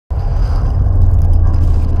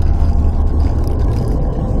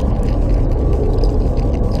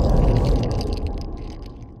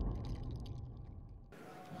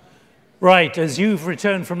Right, as you've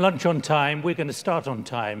returned from lunch on time, we're going to start on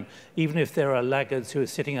time, even if there are laggards who are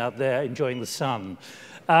sitting out there enjoying the sun.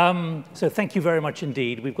 So thank you very much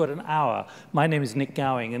indeed. We've got an hour. My name is Nick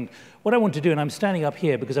Gowing, and what I want to do, and I'm standing up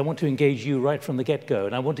here because I want to engage you right from the get-go,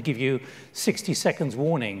 and I want to give you 60 seconds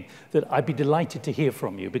warning that I'd be delighted to hear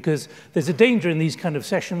from you, because there's a danger in these kind of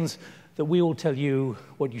sessions that we all tell you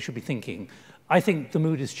what you should be thinking. I think the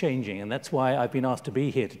mood is changing, and that's why I've been asked to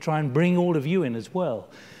be here, to try and bring all of you in as well.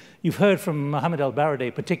 You've heard from Mohammed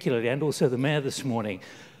al-Baradei particularly, and also the mayor this morning,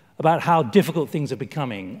 about how difficult things are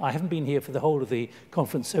becoming. I haven't been here for the whole of the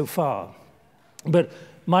conference so far. But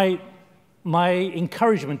my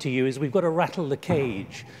encouragement to you is we've got to rattle the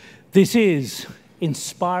cage. This is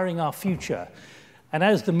inspiring our future. And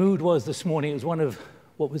as the mood was this morning, it was one of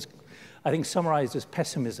what was, I think, summarized as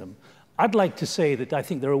pessimism. I'd like to say that I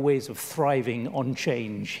think there are ways of thriving on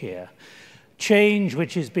change here. Change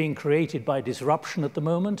which is being created by disruption at the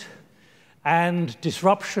moment, and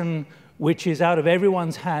disruption which is out of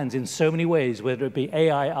everyone's hands in so many ways, whether it be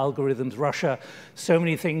AI, algorithms, Russia, so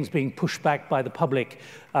many things being pushed back by the public,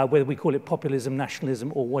 whether we call it populism,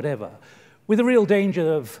 nationalism, or whatever, with the real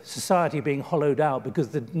danger of society being hollowed out because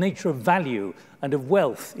the nature of value and of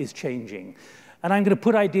wealth is changing. And I'm going to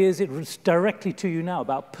put ideas directly to you now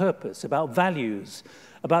about purpose, about values,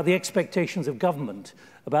 about the expectations of government,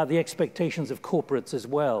 about the expectations of corporates as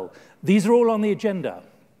well. These are all on the agenda.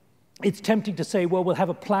 It's tempting to say, well, we'll have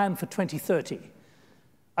a plan for 2030.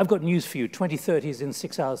 I've got news for you. 2030 is in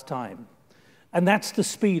 6 hours' time. And that's the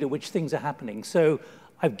speed at which things are happening. So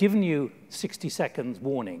I've given you 60 seconds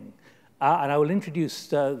warning. And I will introduce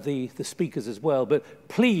the speakers as well. But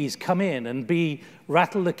please come in and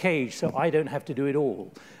rattle the cage so I don't have to do it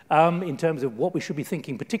all. In terms of what we should be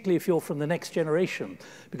thinking, particularly if you're from the next generation.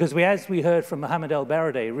 Because as we heard from Mohammed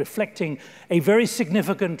al-Baradei, reflecting a very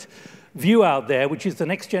significant view out there, which is the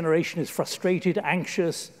next generation is frustrated,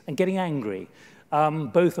 anxious, and getting angry,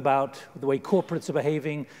 both about the way corporates are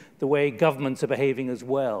behaving, the way governments are behaving as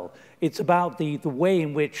well. It's about the way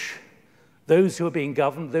in which those who are being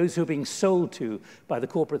governed, those who are being sold to by the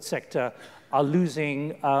corporate sector are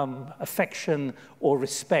losing affection or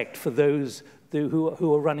respect for those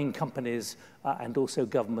who are running companies and also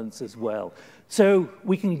governments as well. So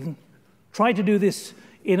we can try to do this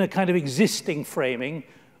in a kind of existing framing,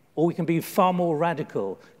 or we can be far more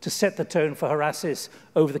radical to set the tone for Horasis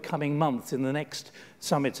over the coming months in the next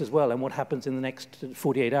summits as well, and what happens in the next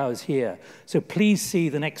 48 hours here. So please see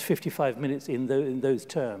the next 55 minutes in those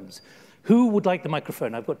terms. Who would like the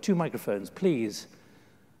microphone? I've got 2 microphones, please.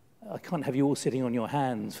 I can't have you all sitting on your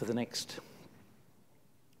hands for the next...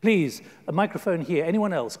 Please, a microphone here.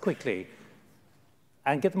 Anyone else, quickly?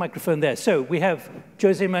 And get the microphone there. So we have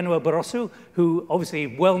José Manuel Barroso, who obviously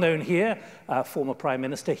well known here, former Prime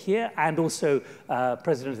Minister here, and also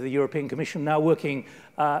President of the European Commission, now working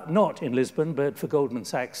not in Lisbon, but for Goldman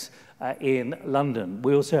Sachs in London.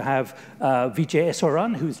 We also have Vijay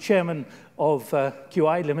Eswaran, who's Chairman of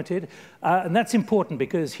QI Limited. And that's important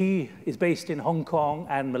because he is based in Hong Kong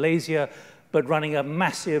and Malaysia, but running a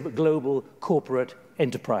massive global corporate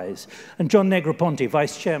enterprise. And John Negroponte,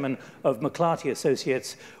 Vice Chairman of McLarty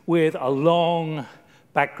Associates, with a long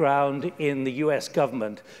background in the US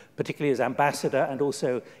government, particularly as ambassador and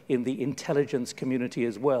also in the intelligence community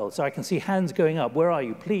as well. So I can see hands going up. Where are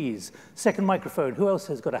you? Please. Second microphone. Who else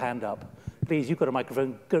has got a hand up? Please, you've got a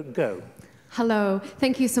microphone. Go. Hello,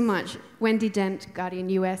 thank you so much. Wendy Dent, Guardian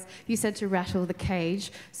US. You said to rattle the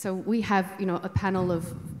cage. So we have, a panel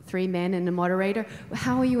of 3 men and a moderator.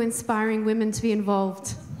 How are you inspiring women to be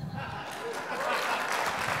involved?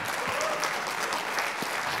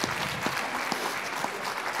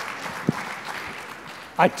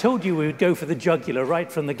 I told you we would go for the jugular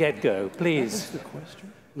right from the get-go. Please. That's the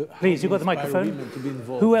question. Look, please, you've got the microphone.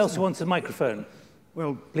 Who else wants a microphone?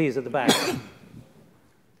 Well, please, at the back.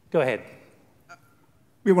 Go ahead.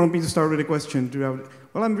 We want me to start with a question.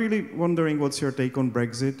 Well, I'm really wondering what's your take on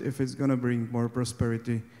Brexit, if it's going to bring more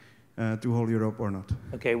prosperity to whole Europe or not.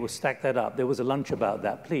 Okay, we'll stack that up. There was a lunch about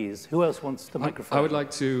that. Please, who else wants the microphone? I would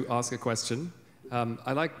like to ask a question.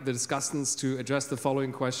 I'd like the discussants to address the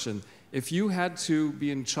following question. If you had to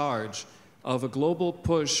be in charge of a global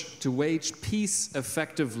push to wage peace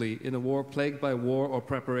effectively in a war plagued by war or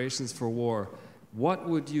preparations for war, what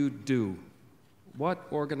would you do? What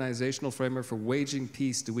organizational framework for waging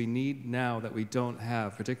peace do we need now that we don't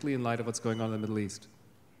have, particularly in light of what's going on in the Middle East?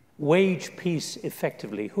 Wage peace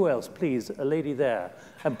effectively. Who else? Please, a lady there.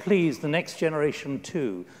 And please, the next generation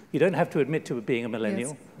too. You don't have to admit to being a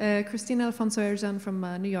millennial. Yes. Christina Alfonso-Erzan from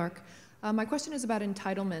New York. My question is about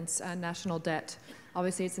entitlements and national debt.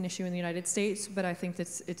 Obviously, it's an issue in the United States, but I think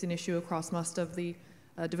it's an issue across most of the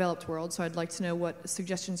developed world. So I'd like to know what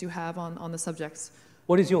suggestions you have on the subjects.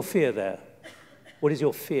 What is your fear there? What is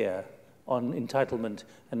your fear on entitlement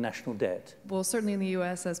and national debt? Well, certainly in the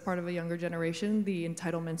US, as part of a younger generation, the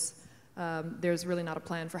entitlements, there's really not a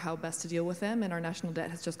plan for how best to deal with them, and our national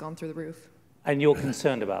debt has just gone through the roof. And you're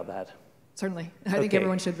concerned about that? Certainly. I think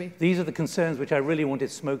everyone should be. These are the concerns which I really wanted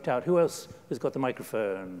smoked out. Who else has got the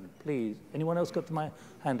microphone? Please. Anyone else got the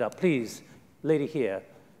hand up? Please. Lady here.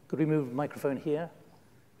 Could we move the microphone here?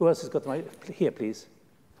 Who else has got the microphone? Here, please.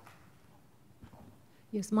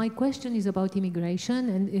 Yes, my question is about immigration,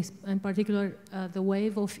 and in particular the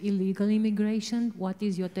wave of illegal immigration. What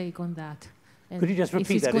is your take on that? And could you just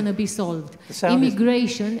repeat if that? it's going to be solved.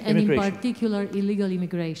 Immigration, and in particular illegal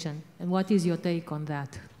immigration. And what is your take on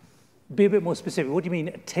that? Be a bit more specific. What do you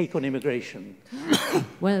mean, take on immigration?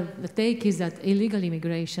 Well, the take is that illegal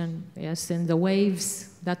immigration, yes, and the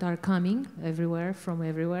waves that are coming everywhere, from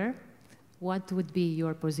everywhere. What would be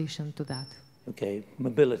your position to that? Okay,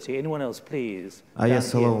 mobility. Anyone else, please?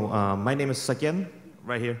 Yes, hello. My name is Sakyan,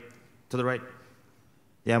 right here, to the right.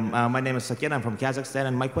 Yeah, my name is Sakyan. I'm from Kazakhstan,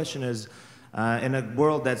 and my question is, in a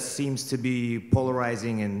world that seems to be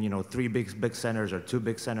polarizing in, three big centers or two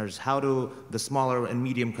big centers, how do the smaller and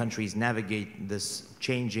medium countries navigate this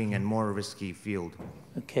changing and more risky field?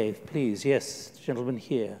 Okay, please. Yes, gentleman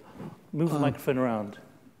here. Move the microphone around.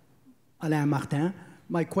 Alain Martin.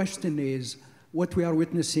 My question is, what we are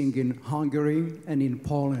witnessing in Hungary and in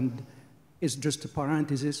Poland is just a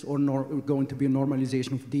parenthesis or going to be a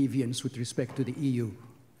normalization of deviance with respect to the EU?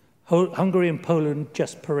 Hungary and Poland,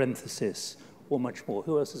 just parenthesis, or much more.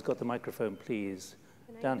 Who else has got the microphone, please?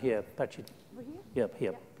 Down here, Pachi. Yep,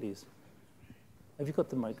 here, please. Have you got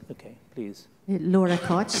the mic? Okay, please. Laura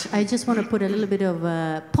Koch. I just want to put a little bit of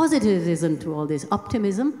positivism to all this,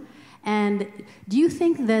 optimism. And do you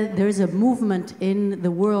think that there's a movement in the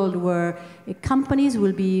world where companies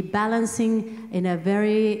will be balancing in a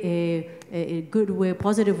very a good way,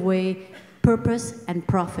 positive way, purpose and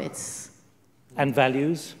profits? And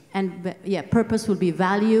values? And yeah, purpose will be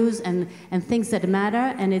values and things that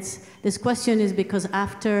matter. And this question is because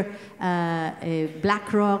after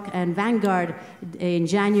BlackRock and Vanguard in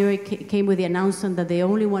January came with the announcement that they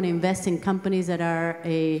only want to invest in companies that are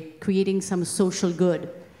creating some social good.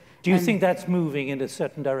 Do you think that's moving in a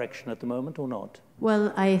certain direction at the moment or not?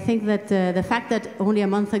 Well, I think that the fact that only a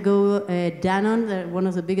month ago Danone, one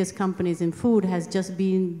of the biggest companies in food, has just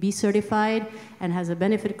been B-certified and has a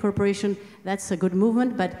benefit corporation, that's a good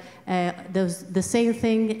movement. But the same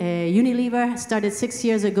thing, Unilever started 6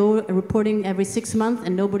 years ago reporting every 6 months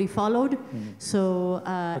and nobody followed. So,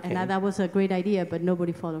 and that was a great idea, but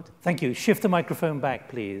nobody followed. Thank you. Shift the microphone back,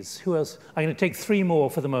 please. Who else? I'm going to take 3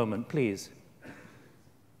 more for the moment, please.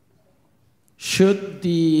 Should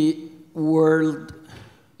the world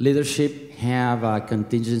leadership have a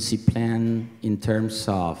contingency plan in terms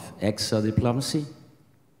of exo-diplomacy?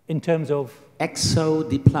 In terms of?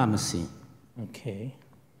 Exo-diplomacy. Okay.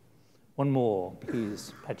 One more,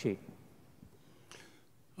 please, Pachi.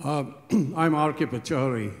 I'm R.K.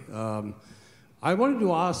 Pachori. I wanted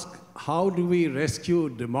to ask, how do we rescue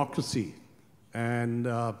democracy and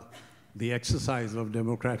the exercise of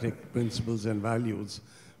democratic principles and values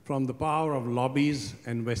from the power of lobbies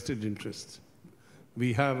and vested interests?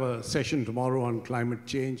 We have a session tomorrow on climate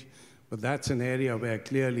change, but that's an area where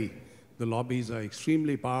clearly the lobbies are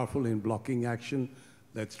extremely powerful in blocking action.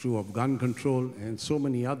 That's true of gun control and so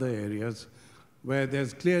many other areas where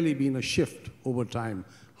there's clearly been a shift over time.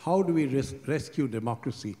 How do we rescue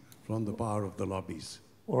democracy from the power of the lobbies?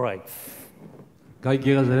 All right. Guy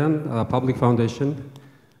Girazayan, Public Foundation.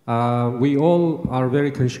 We all are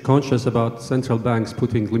very conscious about central banks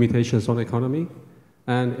putting limitations on economy,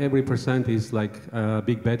 and every percent is like a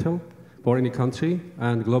big battle for any country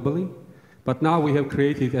and globally. But now we have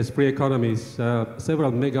created, as free economies,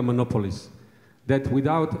 several mega monopolies that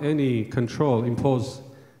without any control impose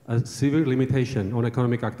a severe limitation on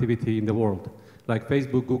economic activity in the world, like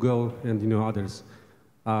Facebook, Google, and others.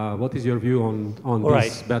 What is your view on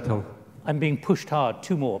this battle? I'm being pushed hard.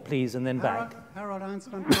 2 more, please, and then back. Harold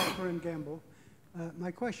Anston, Procter & Gamble. My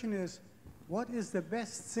question is, what is the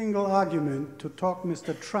best single argument to talk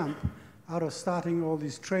Mr. Trump out of starting all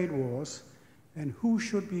these trade wars, and who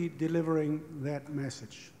should be delivering that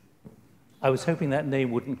message? I was hoping that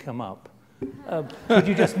name wouldn't come up. Could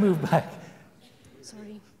you just move back?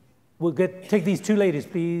 Sorry. We'll take these 2 ladies,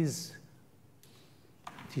 please.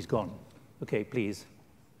 She's gone. Okay, please.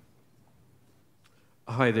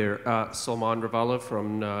 Hi there, Salman Ravala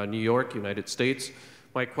from New York, United States.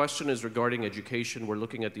 My question is regarding education. We're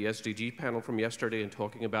looking at the SDG panel from yesterday and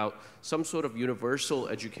talking about some sort of universal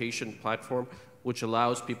education platform which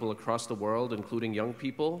allows people across the world, including young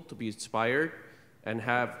people, to be inspired and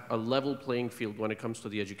have a level playing field when it comes to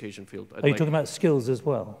the education field. Are you talking about skills as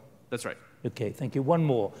well? That's right. Okay, thank you. One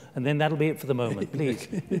more, and then that'll be it for the moment, please.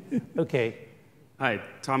 Okay. Hi,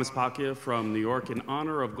 Thomas Pacchia from New York. In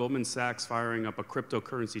honor of Goldman Sachs firing up a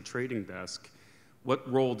cryptocurrency trading desk, what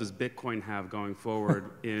role does Bitcoin have going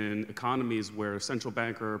forward in economies where central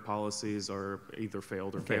banker policies are either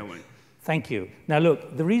failed or failing? Thank you. Now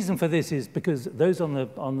look, the reason for this is because those on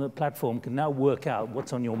the platform can now work out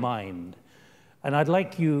what's on your mind. And I'd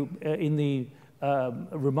like you, in the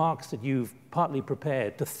remarks that you've partly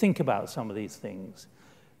prepared, to think about some of these things,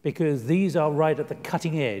 because these are right at the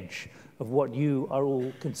cutting edge of what you are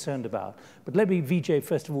all concerned about. But let me, Vijay,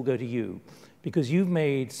 first of all go to you, because you've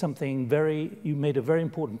made you made a very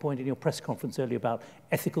important point in your press conference earlier about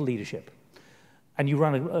ethical leadership. And you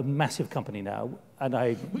run a massive company now. And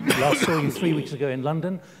I last saw you 3 weeks ago in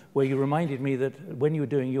London, where you reminded me that when you were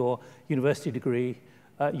doing your university degree,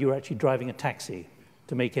 you were actually driving a taxi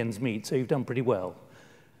to make ends meet. So you've done pretty well.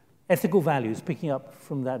 Ethical values, picking up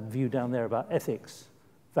from that view down there about ethics,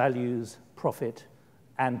 values, profit,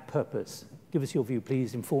 and purpose. Give us your view,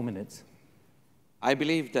 please, in 4 minutes. I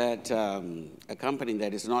believe that a company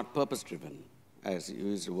that is not purpose-driven, as you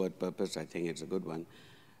use the word purpose, I think it's a good one.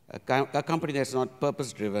 A company that's not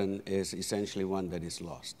purpose-driven is essentially one that is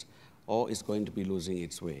lost or is going to be losing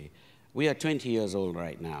its way. We are 20 years old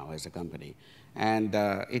right now as a company, and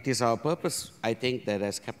it is our purpose, I think, that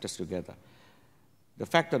has kept us together. The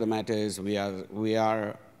fact of the matter is we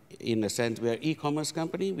are in a sense, we are an e-commerce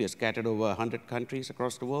company. We are scattered over 100 countries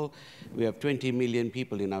across the world. We have 20 million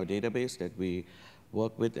people in our database that we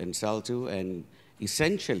work with and sell to, and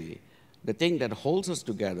essentially, the thing that holds us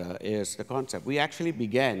together is the concept. We actually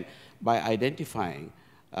began by identifying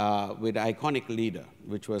with an iconic leader,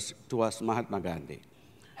 which was, to us, Mahatma Gandhi.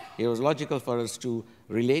 It was logical for us to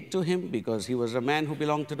relate to him because he was a man who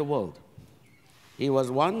belonged to the world. He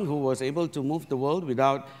was one who was able to move the world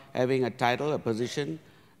without having a title, a position,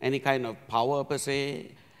 any kind of power per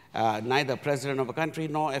se, neither president of a country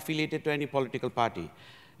nor affiliated to any political party.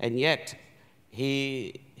 And yet,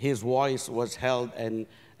 his voice was held and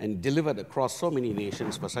delivered across so many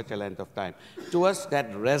nations for such a length of time. To us,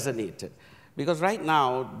 that resonated. Because right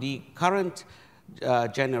now, the current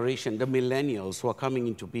generation, the millennials who are coming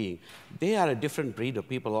into being, they are a different breed of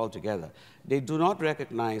people altogether. They do not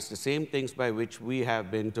recognize the same things by which we have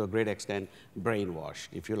been, to a great extent, brainwashed,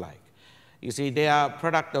 if you like. You see, they are a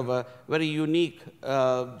product of a very unique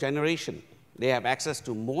generation. They have access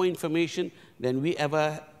to more information than we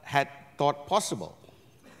ever had thought possible.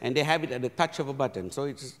 And they have it at the touch of a button. So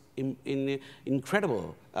it's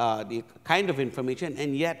incredible, the kind of information,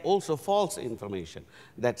 and yet also false information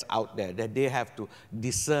that's out there that they have to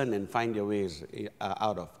discern and find their ways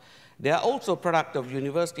out of. They are also a product of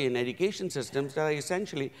university and education systems that are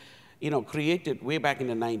essentially created way back in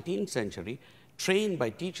the 19th century, trained by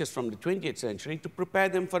teachers from the 20th century to prepare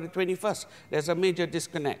them for the 21st. There's a major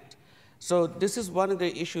disconnect. So this is one of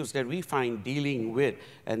the issues that we find dealing with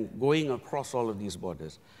and going across all of these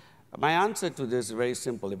borders. My answer to this is very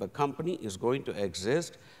simple. If a company is going to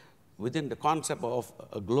exist within the concept of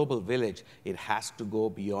a global village, it has to go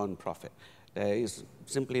beyond profit. There is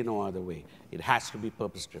simply no other way. It has to be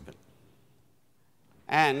purpose-driven.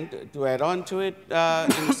 And to add on to it,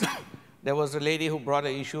 there was a lady who brought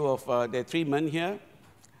an issue of there are 3 men here,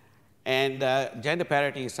 and gender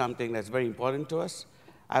parity is something that's very important to us.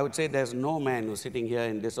 I would say there's no man who's sitting here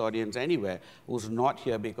in this audience anywhere who's not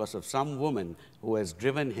here because of some woman who has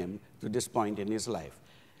driven him to this point in his life.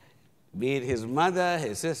 Be it his mother,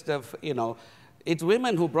 his sister, it's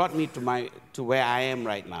women who brought me to where I am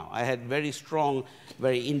right now. I had very strong,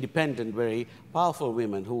 very independent, very powerful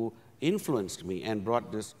women who influenced me and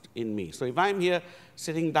brought this in me. So if I'm here,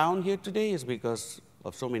 sitting down here today, is because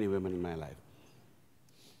of so many women in my life.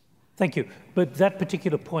 Thank you. But that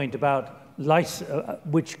particular point about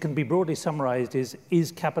which can be broadly summarized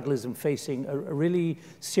is capitalism facing a really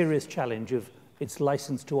serious challenge of its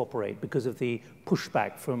license to operate because of the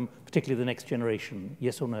pushback from particularly the next generation?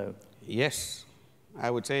 Yes or no? Yes. I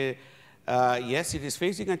would say yes, it is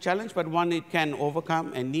facing a challenge, but one it can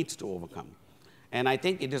overcome and needs to overcome. And I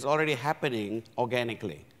think it is already happening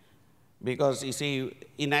organically. Because, you see,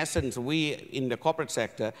 in essence, we in the corporate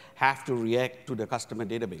sector have to react to the customer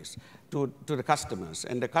database, to the customers.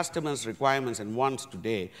 And the customers' requirements and wants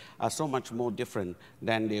today are so much more different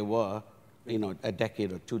than they were a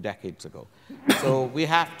decade or 2 decades ago. So we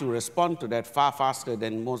have to respond to that far faster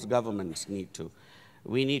than most governments need to.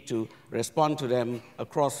 We need to respond to them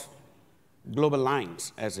across global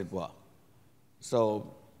lines, as it were.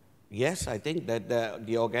 So, yes, I think that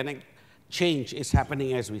the organic change is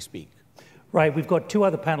happening as we speak. Right, we've got two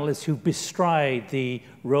other panelists who bestride the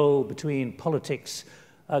role between politics,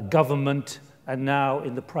 government, and now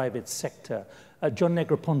in the private sector. John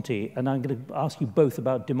Negroponte, and I'm going to ask you both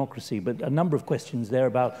about democracy, but a number of questions there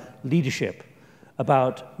about leadership,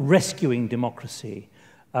 about rescuing democracy,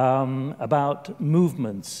 about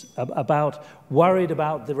movements, about worried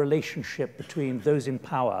about the relationship between those in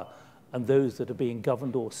power and those that are being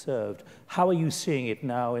governed or served. How are you seeing it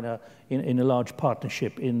now in a large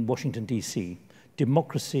partnership in Washington, D.C.?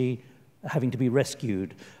 Democracy having to be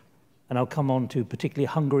rescued. And I'll come on to particularly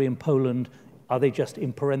Hungary and Poland. Are they just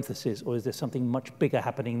in parentheses, or is there something much bigger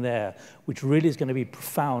happening there, which really is going to be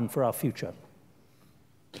profound for our future?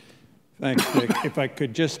 Thanks, Nick. If I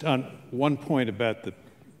could just, on one point about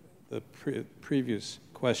the previous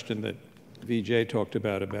question that Vijay talked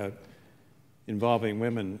about involving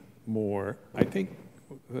women more, I think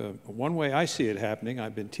one way I see it happening,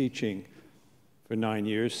 I've been teaching for 9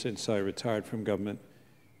 years since I retired from government,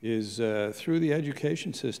 is through the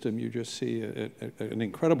education system, you just see an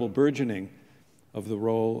incredible burgeoning of the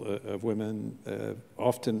role of women,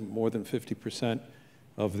 often more than 50%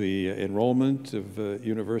 of the enrollment of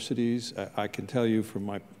universities. I can tell you from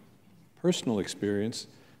my personal experience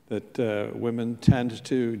that women tend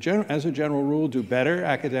to, as a general rule, do better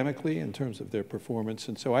academically in terms of their performance.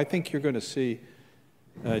 And so I think you're going to see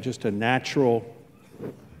just a natural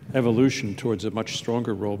evolution towards a much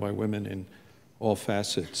stronger role by women in all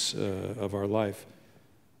facets of our life.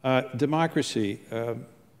 Democracy.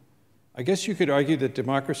 I guess you could argue that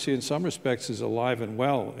democracy in some respects is alive and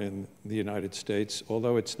well in the United States,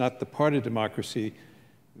 although it's not the part of democracy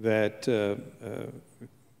that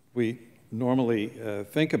we normally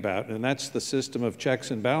think about, and that's the system of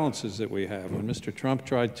checks and balances that we have. When Mr. Trump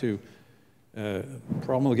tried to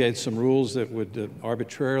promulgate some rules that would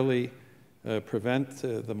arbitrarily prevent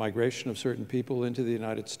the migration of certain people into the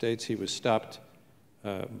United States, he was stopped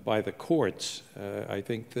by the courts. I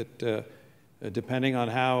think that depending on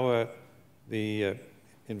how the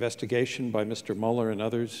investigation by Mr. Mueller and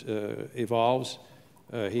others evolves,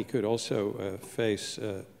 he could also face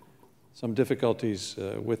some difficulties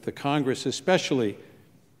with the Congress, especially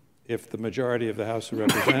if the majority of the House of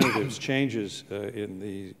Representatives changes in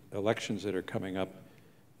the elections that are coming up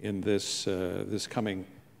in this coming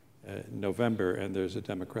November, and there's a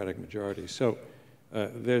Democratic majority. So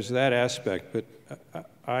there's that aspect, but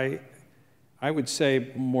I would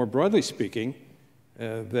say, more broadly speaking,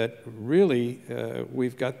 that really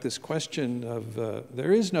we've got this question of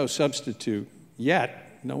there is no substitute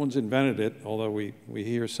yet. No one's invented it, although we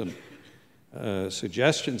hear some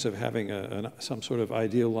suggestions of having some sort of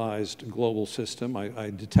idealized global system. I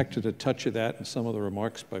detected a touch of that in some of the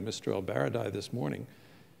remarks by Mr. El-Baradei this morning.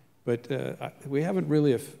 But we haven't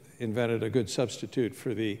really invented a good substitute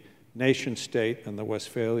for the nation state and the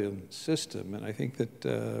Westphalian system. And I think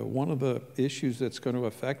that one of the issues that's going to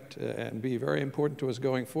affect and be very important to us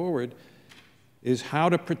going forward is how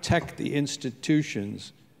to protect the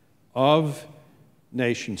institutions of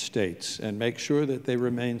nation states and make sure that they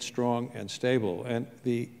remain strong and stable. And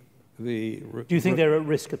do you think they're at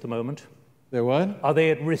risk at the moment? They're what? Are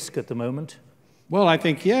they at risk at the moment? Well, I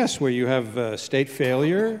think yes, where you have state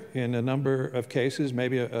failure in a number of cases.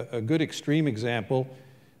 Maybe a good extreme example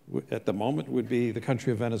at the moment would be the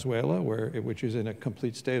country of Venezuela, which is in a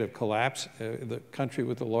complete state of collapse. The country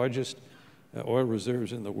with the largest oil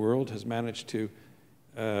reserves in the world has managed to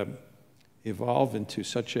evolve into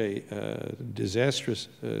such a disastrous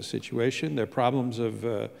situation. There are problems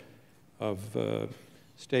of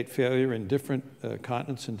state failure in different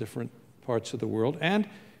continents and different parts of the world. And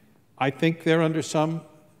I think they're under some,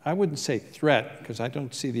 I wouldn't say threat, because I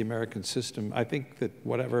don't see the American system. I think that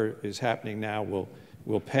whatever is happening now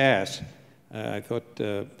will pass. I thought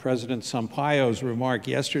President Sampaio's remark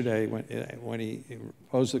yesterday when he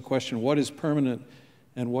posed the question, what is permanent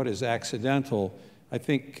and what is accidental? I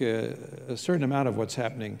think a certain amount of what's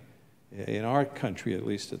happening in our country, at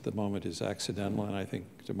least at the moment, is accidental, and I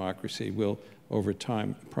think democracy will, over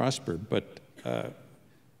time, prosper. But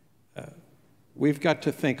we've got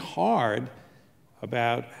to think hard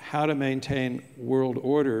about how to maintain world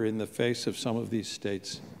order in the face of some of these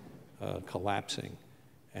states collapsing.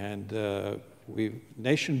 And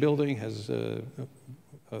nation building has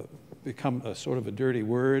become a sort of a dirty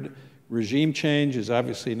word. Regime change is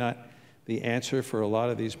obviously not the answer for a lot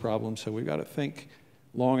of these problems. So we've got to think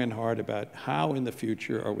long and hard about how in the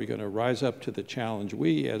future are we going to rise up to the challenge,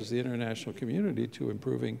 we as the international community, to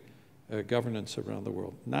improving governance around the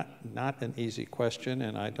world? Not an easy question,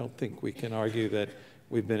 and I don't think we can argue that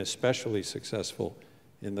we've been especially successful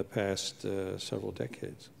in the past several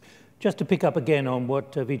decades. Just to pick up again on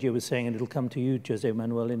what Vijay was saying, and it'll come to you, José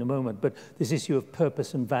Manuel, in a moment, but this issue of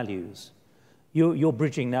purpose and values. You're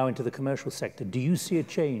bridging now into the commercial sector. Do you see a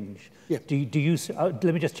change? Yeah. Do you see, let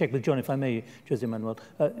me just check with John, if I may, José Manuel.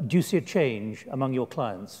 Do you see a change among your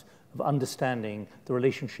clients of understanding the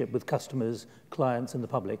relationship with customers, clients, and the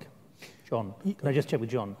public? John, can I just check with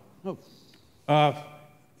John?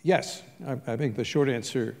 Yes, I think the short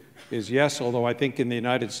answer is yes, although I think in the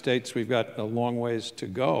United States we've got a long ways to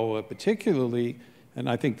go, particularly, and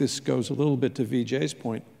I think this goes a little bit to Vijay's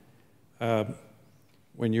point,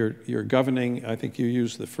 when you're governing, I think you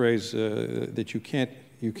use the phrase that you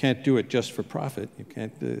can't do it just for profit. You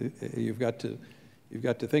can't. You've got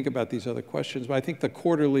to think about these other questions. But I think the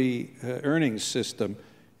quarterly earnings system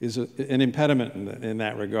is an impediment in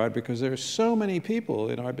that regard, because there are so many people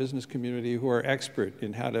in our business community who are expert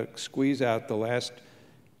in how to squeeze out the last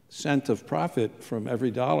cent of profit from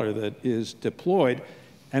every dollar that is deployed.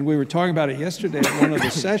 And we were talking about it yesterday at one of the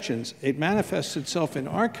sessions. It manifests itself in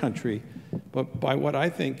our country, but by what I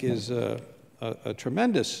think is a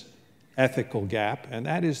tremendous ethical gap, and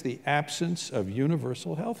that is the absence of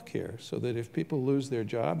universal health care, so that if people lose their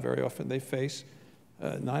job, very often they face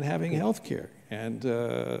not having health care, and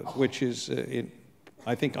which is,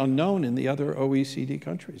 I think, unknown in the other OECD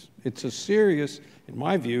countries. It's a serious, in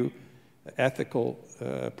my view, ethical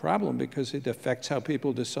problem, because it affects how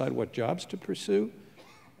people decide what jobs to pursue.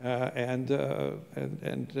 And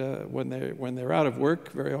when they're out of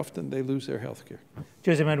work, very often they lose their health care.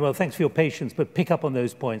 José Manuel, thanks for your patience, but pick up on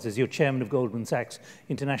those points as you're chairman of Goldman Sachs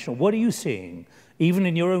International. What are you seeing, even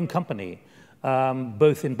in your own company,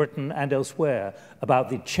 both in Britain and elsewhere, about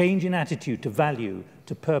the change in attitude to value,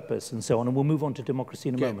 to purpose, and so on? And we'll move on to democracy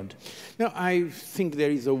in a moment. Now, I think there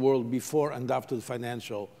is a world before and after the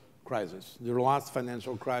financial crisis. The last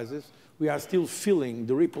financial crisis, we are still feeling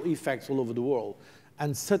the ripple effects all over the world.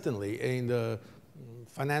 And certainly in the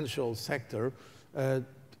financial sector,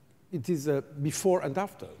 it is before and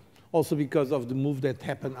after. Also because of the move that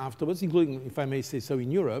happened afterwards, including, if I may say so, in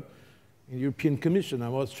Europe, in the European Commission. I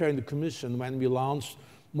was chairing the Commission when we launched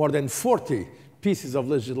more than 40 pieces of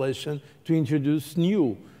legislation to introduce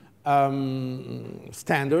new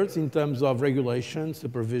standards in terms of regulation,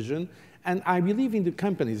 supervision. And I believe in the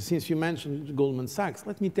companies. Since you mentioned Goldman Sachs,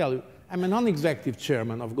 let me tell you, I'm a non-executive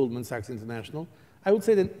chairman of Goldman Sachs International. I would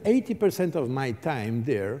say that 80% of my time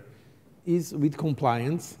there is with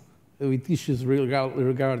compliance, with issues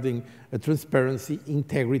regarding transparency,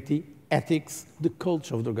 integrity, ethics, the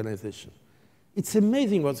culture of the organization. It's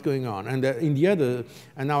amazing what's going on. And in the other,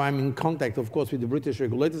 and now I'm in contact, of course, with the British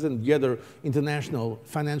regulators and the other international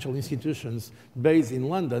financial institutions based in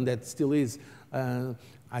London, that still is,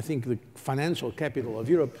 I think, the financial capital of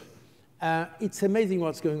Europe. It's amazing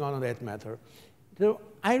what's going on that matter. So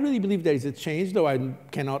I really believe there is a change, though I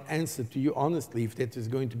cannot answer to you honestly if that is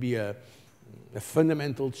going to be a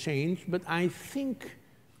fundamental change. But I think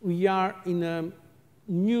we are in a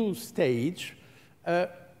new stage.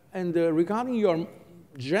 And regarding your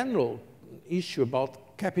general issue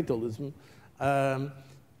about capitalism,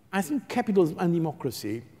 I think capitalism and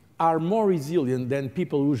democracy are more resilient than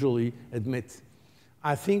people usually admit.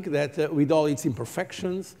 I think that with all its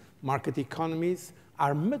imperfections, market economies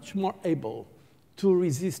are much more able to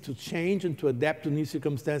resist to change and to adapt to new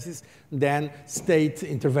circumstances than state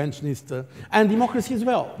interventionist, and democracy as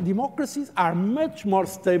well. Democracies are much more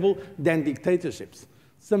stable than dictatorships.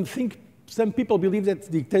 Some people believe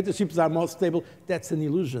that dictatorships are more stable. That's an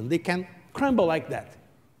illusion. They can crumble like that.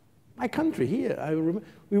 My country here, I remember,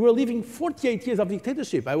 we were living 48 years of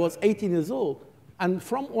dictatorship. I was 18 years old. And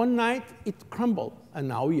from one night, it crumbled. And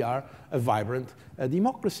now we are a vibrant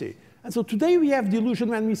democracy. And so today we have the illusion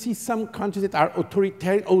when we see some countries that are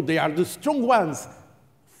authoritarian, oh, they are the strong ones.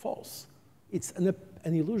 False. It's an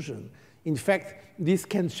illusion. In fact, this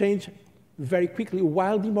can change very quickly.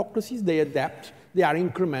 While democracies, they adapt, they are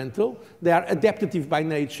incremental, they are adaptive by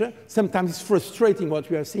nature. Sometimes it's frustrating what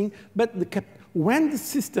we are seeing, but when the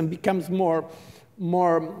system becomes more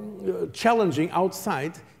challenging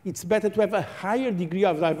outside, it's better to have a higher degree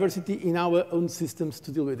of diversity in our own systems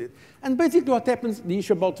to deal with it. And basically what happens, the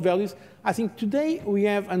issue about values, I think today we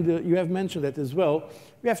have, and you have mentioned that as well,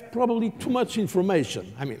 we have probably too much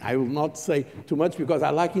information. I mean, I will not say too much because I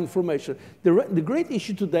like information. The great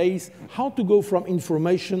issue today is how to go from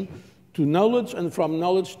information to knowledge and from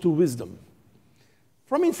knowledge to wisdom.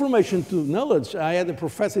 From information to knowledge, I had a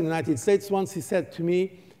professor in the United States once, he said to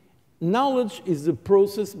me, knowledge is the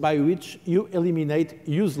process by which you eliminate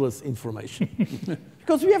useless information.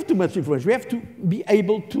 Because we have too much influence. We have to be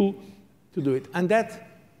able to do it. And that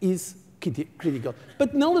is critical.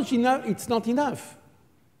 But knowledge, it's not enough.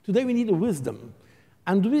 Today we need wisdom.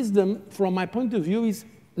 And wisdom, from my point of view, is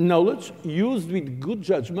knowledge used with good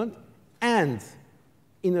judgment and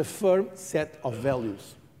in a firm set of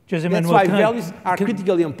values. José That's Manuel, why values are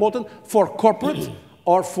critically important for corporate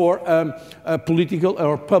or for political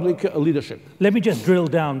or public leadership. Let me just drill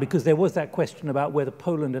down, because there was that question about whether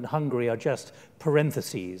Poland and Hungary are just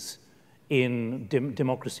parentheses in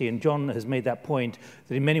democracy, and John has made that point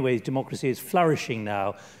that in many ways democracy is flourishing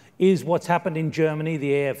now. Is what's happened in Germany,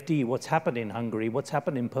 the AfD, what's happened in Hungary, what's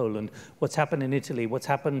happened in Poland, what's happened in Italy, what's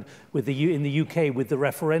happened with in the UK with the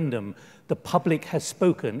referendum, the public has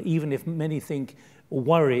spoken, even if many think or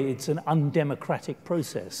worry it's an undemocratic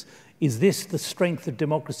process. Is this the strength of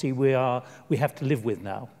democracy we have to live with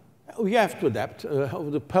now? We have to adapt.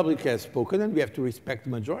 The public has spoken, and we have to respect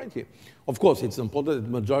the majority. Of course, it's important that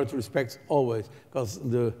the majority respects always, because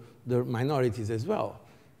the minorities as well.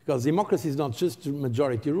 Because democracy is not just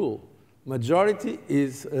majority rule. Democracy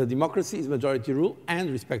is majority rule and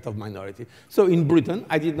respect of minority. So in Britain,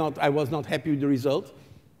 I was not happy with the result,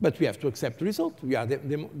 but we have to accept the result. We are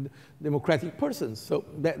democratic persons. So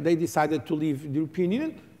they decided to leave the European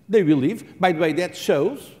Union. They will leave. By the way, that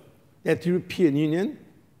shows that the European Union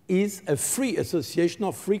is a free association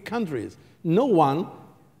of free countries. No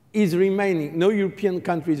European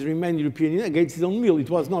country is remaining European Union against its own will. It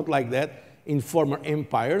was not like that in former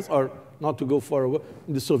empires, or not to go forward,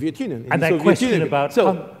 in the Soviet Union. And that question about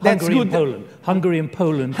Hungary and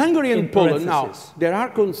Poland. Hungary and Poland. Now, there are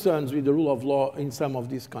concerns with the rule of law in some of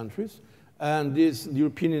these countries, and the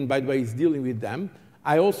European Union, by the way, is dealing with them.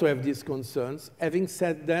 I also have these concerns. Having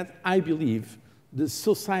said that, I believe the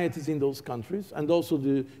societies in those countries and also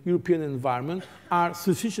the European environment are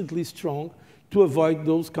sufficiently strong to avoid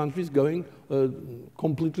those countries going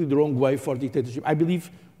completely the wrong way for dictatorship. I believe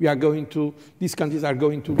these countries are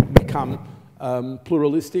going to become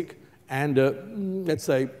pluralistic and, let's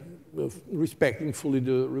say, respecting fully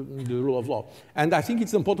the rule of law. And I think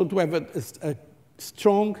it's important to have a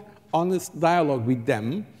strong, honest dialogue with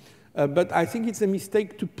them. But I think it's a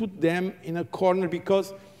mistake to put them in a corner,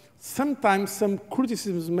 because sometimes some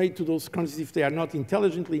criticisms made to those countries, if they are not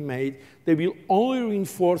intelligently made, they will only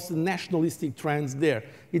reinforce the nationalistic trends there.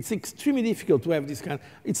 It's extremely difficult to have this kind.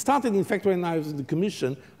 It started, in fact, when I was in the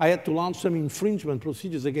Commission. I had to launch some infringement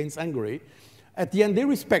procedures against Hungary. At the end, they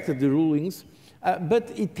respected the rulings, but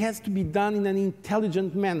it has to be done in an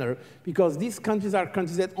intelligent manner, because these countries are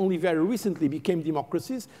countries that only very recently became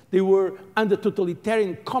democracies. They were under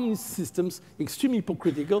totalitarian communist systems, extremely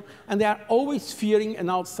hypocritical, and they are always fearing an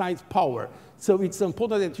outside power. So it's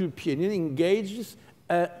important that the European Union engages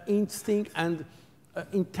instinct and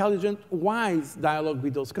intelligent, wise dialogue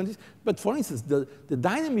with those countries. But for instance, the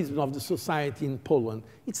dynamism of the society in Poland,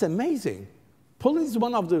 it's amazing. Poland is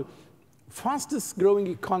one of the fastest growing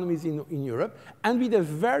economies in Europe, and with a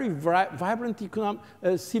very vibrant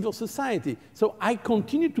civil society. So I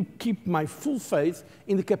continue to keep my full faith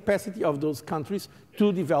in the capacity of those countries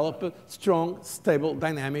to develop a strong, stable,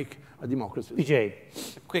 dynamic democracy. Vijay.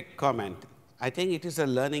 A quick comment. I think it is a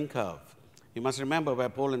learning curve. You must remember where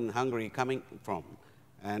Poland and Hungary are coming from.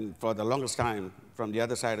 And for the longest time, from the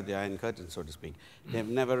other side of the Iron Curtain, so to speak, they've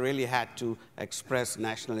never really had to express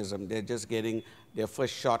nationalism. They're just getting their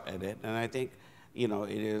first shot at it. And I think,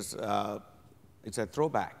 it's a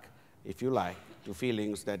throwback, if you like, to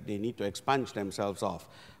feelings that they need to expunge themselves off.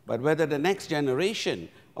 But whether the next generation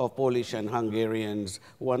of Polish and Hungarians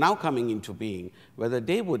who are now coming into being, whether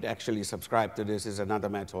they would actually subscribe to this is another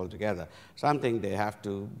matter altogether. Something they have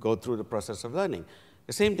to go through the process of learning.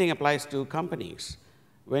 The same thing applies to companies.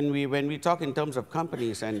 When we talk in terms of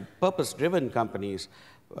companies and purpose-driven companies,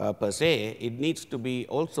 per se, it needs to be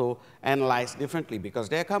also analyzed differently, because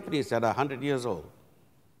there are companies that are 100 years old,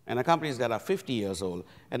 and there are companies that are 50 years old,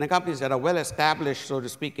 and there are companies that are well established, so to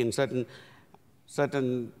speak, in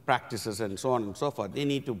certain practices and so on and so forth. They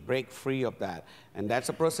need to break free of that. And that's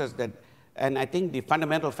a process and I think the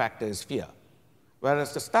fundamental factor is fear.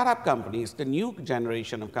 Whereas the startup companies, the new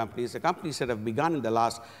generation of companies, the companies that have begun in the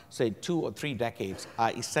last, say, 2 or 3 decades,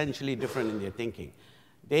 are essentially different in their thinking.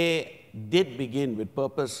 They did begin with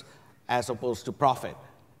purpose as opposed to profit.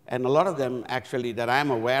 And a lot of them, actually, that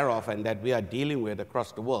I'm aware of and that we are dealing with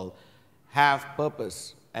across the world, have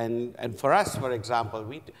purpose. And for us, for example,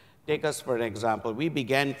 we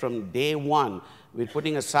began from day one with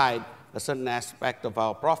putting aside a certain aspect of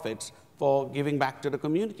our profits for giving back to the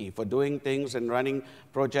community, for doing things and running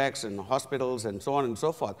projects and hospitals and so on and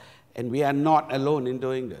so forth. And we are not alone in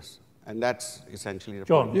doing this. And that's essentially the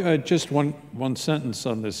point. Yeah, just one sentence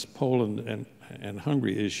on this Poland and and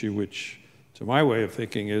Hungary issue, which, to my way of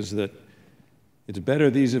thinking, is that it's better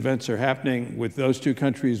these events are happening with those two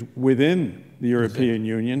countries within the European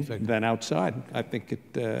Union than outside. I think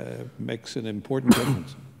it makes an important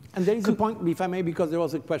difference. And there is a point, if I may, because there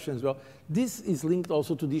was a question as well. This is linked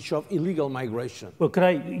also to the issue of illegal migration. Well, could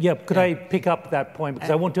I pick up that point? Because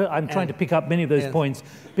I'm trying to pick up many of those points,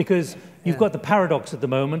 because you've got the paradox at the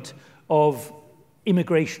moment of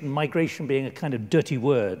migration being a kind of dirty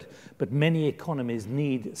word, but many economies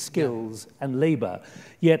need skills and labor.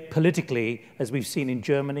 Yet politically, as we've seen in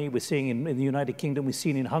Germany, we're seeing in the United Kingdom, we've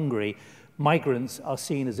seen in Hungary, migrants are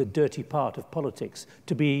seen as a dirty part of politics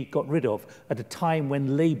to be got rid of at a time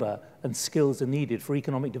when labor and skills are needed for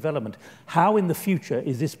economic development. How in the future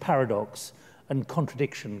is this paradox and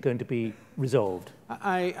contradiction going to be resolved?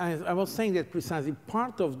 I was saying that precisely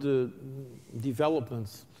part of the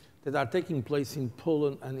developments that are taking place in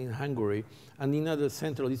Poland and in Hungary and in other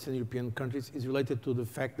Central Eastern European countries is related to the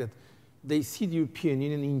fact that they see the European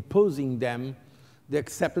Union imposing them the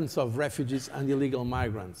acceptance of refugees and illegal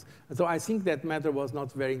migrants. And so I think that matter was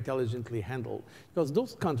not very intelligently handled, because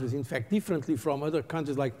those countries, in fact, differently from other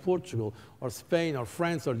countries like Portugal or Spain or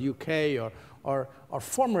France or the UK or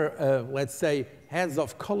former, let's say, heads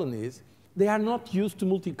of colonies, they are not used to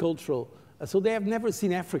multicultural. So they have never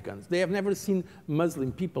seen Africans. They have never seen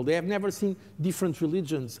Muslim people. They have never seen different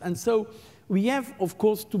religions. And so we have, of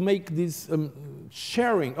course, to make this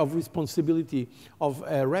sharing of responsibility of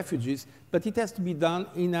refugees, but it has to be done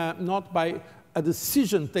in not by a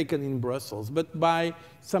decision taken in Brussels, but by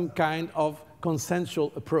some kind of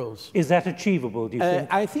consensual approach. Is that achievable, do you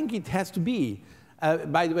think? I think it has to be.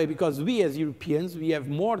 By the way, because we as Europeans, we have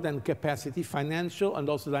more than capacity, financial and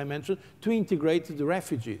also dimension, to integrate the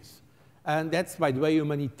refugees. And that's, by the way,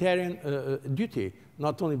 humanitarian duty,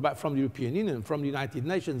 not only from the European Union, from the United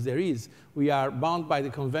Nations there is. We are bound by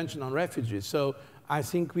the Convention on Refugees. So I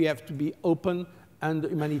think we have to be open and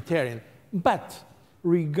humanitarian. But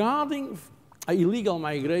regarding illegal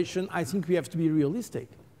migration, I think we have to be realistic.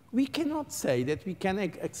 We cannot say that we can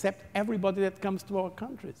accept everybody that comes to our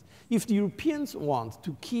countries. If the Europeans want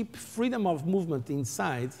to keep freedom of movement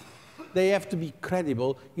inside, they have to be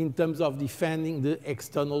credible in terms of defending the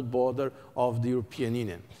external border of the European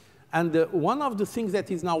Union. And one of the things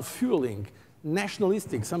that is now fueling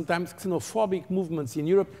nationalistic, sometimes xenophobic movements in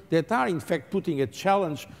Europe that are in fact putting a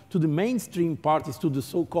challenge to the mainstream parties, to the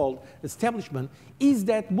so-called establishment, is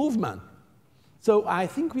that movement. So I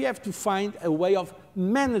think we have to find a way of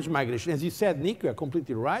manage migration. As you said, Nick, you are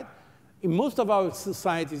completely right. In most of our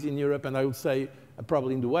societies in Europe, and I would say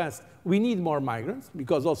probably in the West, we need more migrants,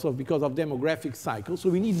 because of demographic cycles, so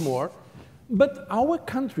we need more. But our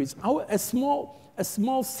countries, a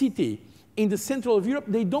small city in the central of Europe,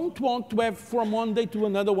 they don't want to have from one day to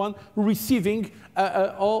another one receiving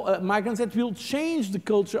all migrants that will change the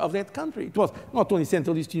culture of that country. It was not only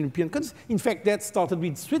Central Eastern European countries. In fact, that started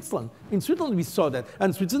with Switzerland. In Switzerland, we saw that.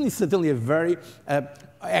 And Switzerland is certainly a very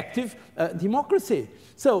active democracy.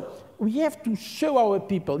 So we have to show our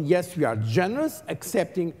people, yes, we are generous,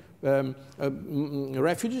 accepting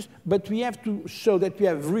refugees, but we have to show that we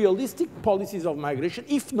have realistic policies of migration.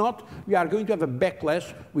 If not, we are going to have a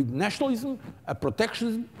backlash with nationalism,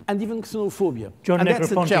 protectionism, and even xenophobia. John and Negroponte,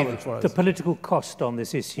 that's a challenge for us. The political cost on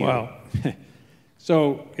this issue. Well,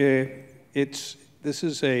 so this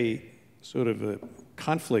is a sort of a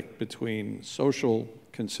conflict between social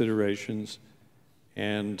considerations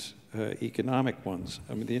and economic ones.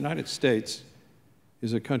 I mean, the United States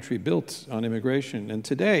is a country built on immigration, and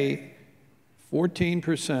today,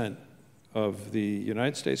 14% of the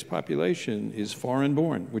United States population is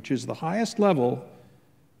foreign-born, which is the highest level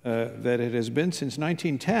that it has been since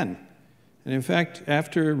 1910. And in fact,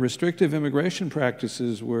 after restrictive immigration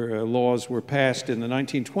practices laws were passed in the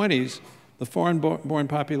 1920s, the foreign-born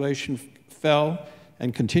population fell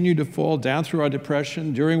and continued to fall down through our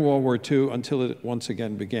Depression during World War II until it once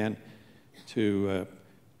again began to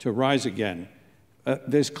rise again.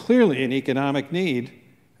 There's clearly an economic need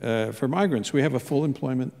for migrants. We have a full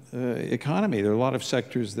employment economy. There are a lot of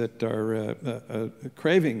sectors that are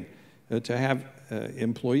craving to have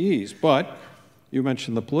employees. But you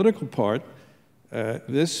mentioned the political part.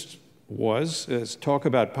 This was, talk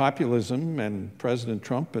about populism and President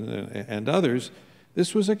Trump and others,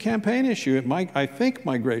 this was a campaign issue. I think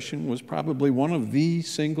migration was probably one of the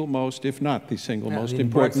single most, if not the single most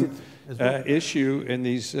important issue in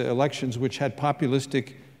these elections, which had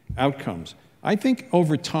populistic outcomes. I think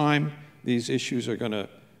over time, these issues are going to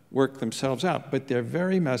work themselves out, but they're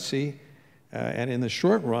very messy. And in the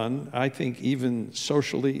short run, I think even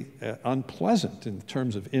socially unpleasant in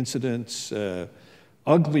terms of incidents,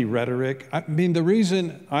 ugly rhetoric. I mean, the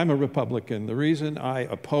reason I'm a Republican, the reason I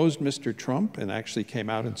opposed Mr. Trump and actually came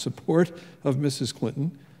out in support of Mrs.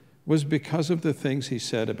 Clinton was because of the things he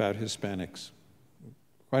said about Hispanics.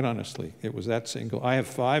 Quite honestly, it was that single. I have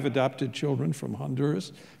 5 adopted children from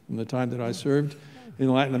Honduras from the time that I served in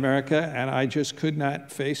Latin America, and I just could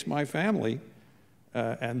not face my family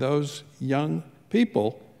and those young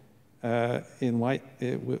people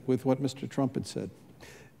with what Mr. Trump had said.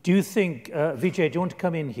 Do you think, Vijay, do you want to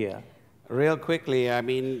come in here? Real quickly, I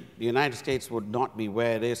mean, the United States would not be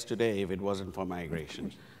where it is today if it wasn't for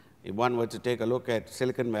migration. If one were to take a look at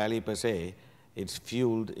Silicon Valley per se, it's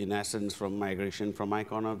fueled, in essence, from migration from my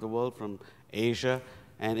corner of the world, from Asia,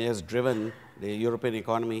 and it has driven the European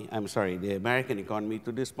economy, the American economy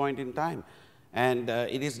to this point in time. And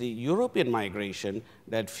it is the European migration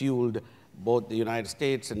that fueled both the United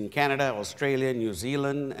States and Canada, Australia, New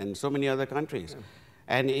Zealand, and so many other countries. Yeah.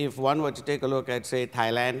 And if one were to take a look at, say,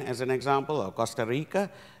 Thailand as an example, or Costa Rica,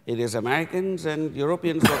 it is Americans and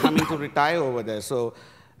Europeans who are coming to retire over there. So,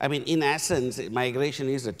 I mean, in essence, migration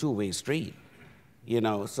is a two-way street, you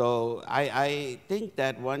know. So I think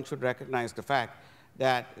that one should recognize the fact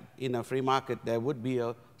that in a free market, there would be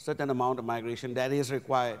a certain amount of migration that is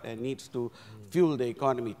required and needs to fuel the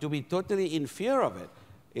economy. To be totally in fear of it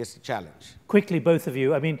is a challenge. Quickly, both of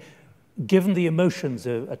you, I mean, given the emotions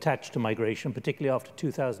attached to migration, particularly after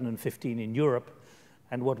 2015 in Europe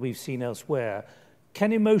and what we've seen elsewhere,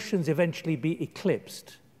 can emotions eventually be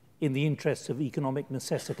eclipsed in the interests of economic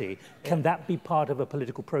necessity? Can that be part of a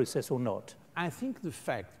political process or not? I think the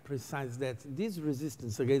fact, precise, that this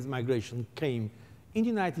resistance against migration came in the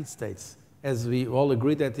United States, as we all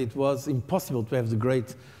agree that it was impossible to have the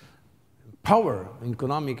great power,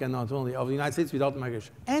 economic and not only, of the United States without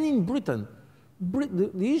migration. And in Britain,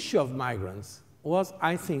 the issue of migrants was,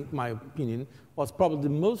 I think, my opinion, was probably the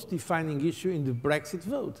most defining issue in the Brexit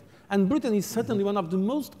vote. And Britain is certainly one of the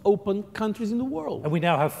most open countries in the world. And we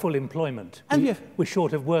now have full employment. And we're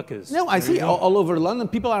short of workers. No, I see all over London,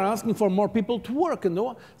 people are asking for more people to work. And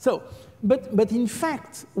so, but in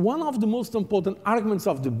fact, one of the most important arguments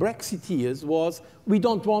of the Brexiteers was, we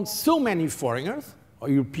don't want so many foreigners, or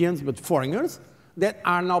Europeans, but foreigners, that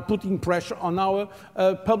are now putting pressure on our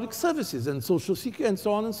public services and social security and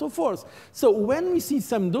so on and so forth. So when we see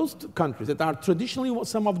some of those countries that are traditionally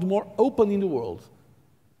some of the more open in the world,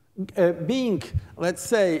 being, let's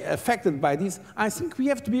say, affected by this, I think we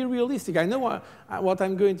have to be realistic. I know what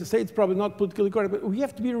I'm going to say, it's probably not politically correct, but we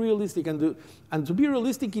have to be realistic. And to be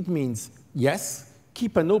realistic, it means, yes,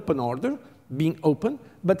 keep an open order, being open,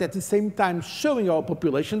 but at the same time showing our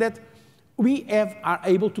population that we are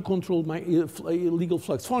able to control illegal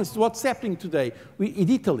flux. For instance, what's happening today in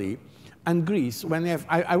Italy and Greece, when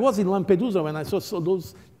I was in Lampedusa when I saw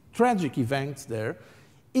those tragic events there,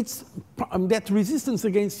 it's that resistance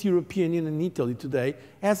against European Union in Italy today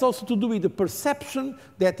has also to do with the perception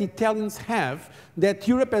that Italians have that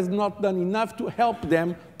Europe has not done enough to help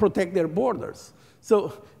them protect their borders.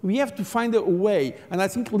 So we have to find a way, and I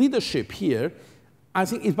think leadership here, I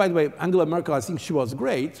think, by the way, Angela Merkel, I think she was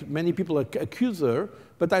great. Many people accuse her,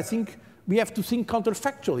 but I think we have to think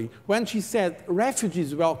counterfactually. When she said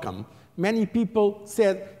refugees welcome, many people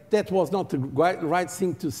said that was not the right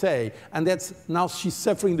thing to say, and now she's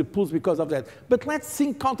suffering the pulse because of that. But let's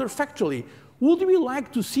think counterfactually. Would we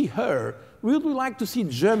like to see her, would we like to see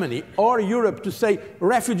Germany or Europe to say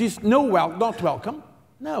refugees, not welcome?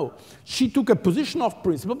 No. She took a position of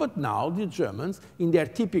principle, but now the Germans, in their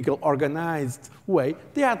typical organized way,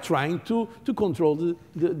 they are trying to control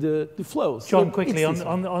the flows. John, so quickly,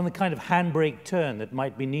 on the kind of handbrake turn that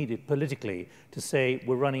might be needed politically to say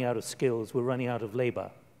we're running out of skills, we're running out of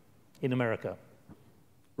labor in America.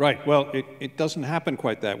 Right. Well, it doesn't happen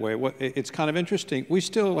quite that way. It's kind of interesting. We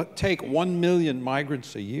still take 1 million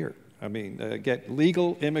migrants a year. I mean, get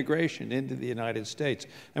legal immigration into the United States.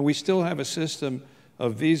 And we still have a system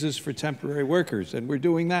of visas for temporary workers, and we're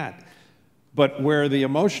doing that. But where the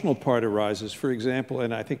emotional part arises, for example,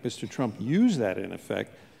 and I think Mr. Trump used that in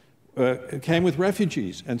effect, it came with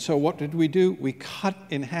refugees. And so what did we do? We cut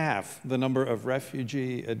in half the number of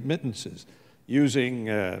refugee admittances using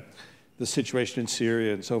the situation in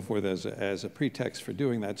Syria and so forth as a pretext for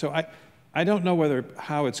doing that. So I don't know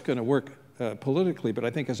how it's going to work politically, but I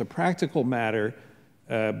think as a practical matter,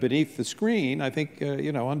 beneath the screen, I think,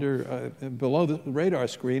 below the radar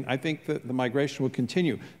screen, I think that the migration will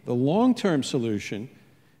continue. The long-term solution,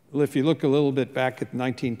 well, if you look a little bit back at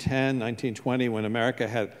 1910, 1920, when America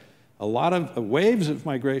had a lot of waves of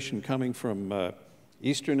migration coming from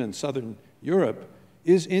Eastern and Southern Europe,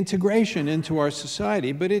 is integration into our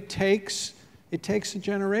society, but it takes a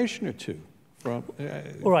generation or two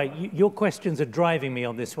All right, your questions are driving me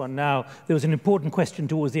on this one. Now, there was an important question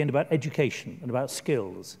towards the end about education and about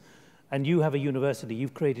skills. And you have a university,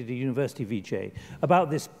 you've created a university, Vijay, about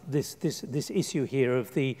this issue here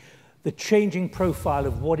of the changing profile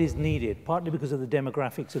of what is needed, partly because of the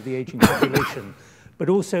demographics of the aging population, but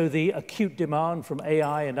also the acute demand from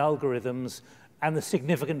AI and algorithms and the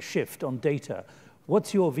significant shift on data.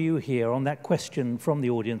 What's your view here on that question from the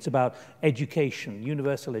audience about education,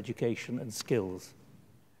 universal education and skills?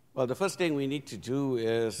 Well, the first thing we need to do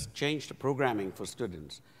is change the programming for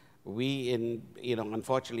students. We,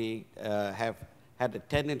 unfortunately, have had a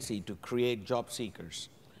tendency to create job seekers.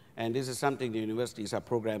 And this is something the universities are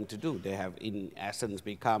programmed to do. They have, in essence,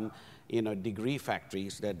 become degree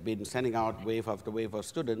factories that have been sending out wave after wave of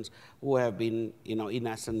students who have been, in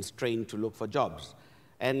essence, trained to look for jobs.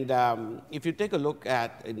 And if you take a look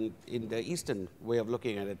at, in the Eastern way of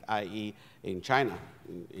looking at it, i.e. in China,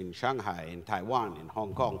 in Shanghai, in Taiwan, in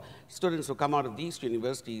Hong Kong, students who come out of these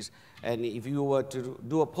universities, and if you were to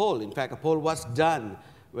do a poll, in fact, a poll was done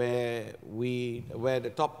where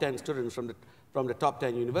the top 10 students from the top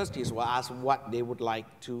 10 universities were asked what they would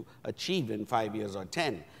like to achieve in 5 years or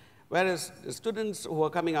 10. Whereas the students who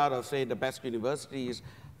are coming out of, say, the best universities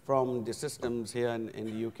from the systems here in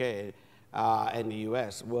the UK, and the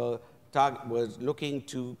US was looking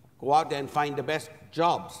to go out there and find the best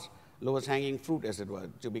jobs, lowest hanging fruit, as it were,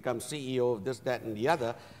 to become CEO of this, that, and the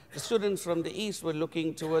other. The students from the East were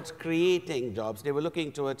looking towards creating jobs. They were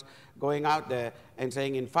looking towards going out there and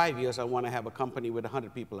saying, in 5 years, I want to have a company with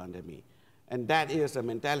 100 people under me. And that is a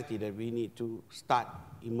mentality that we need to start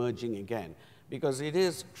emerging again, because it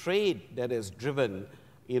is trade that has driven,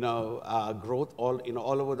 growth all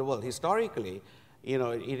over the world. Historically,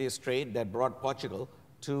 it is trade that brought Portugal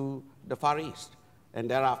to the Far East, and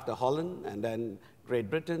thereafter Holland, and then Great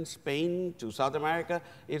Britain, Spain, to South America.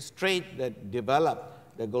 It's trade that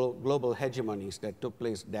developed the global hegemonies that took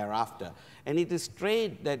place thereafter. And it is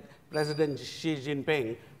trade that President Xi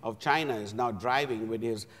Jinping of China is now driving with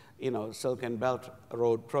his Silk and Belt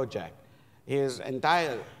Road project. His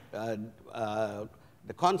entire, the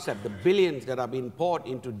concept, the billions that are being poured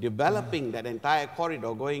into developing that entire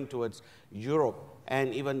corridor going towards Europe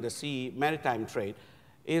and even the maritime trade,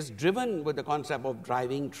 is driven with the concept of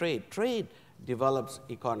driving trade. Trade develops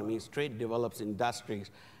economies, trade develops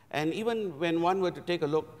industries. And even when one were to take a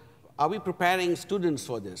look, are we preparing students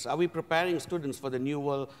for this? Are we preparing students for the New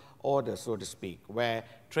World Order, so to speak, where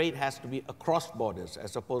trade has to be across borders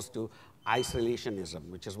as opposed to isolationism,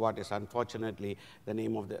 which is what is unfortunately the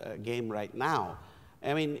name of the game right now?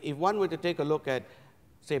 I mean, if one were to take a look at,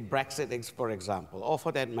 say, Brexit, for example, or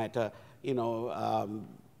for that matter, the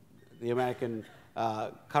American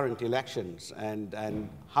current elections and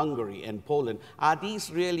Hungary and Poland, are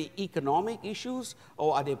these really economic issues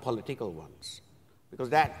or are they political ones? Because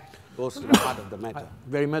that goes to the heart of the matter.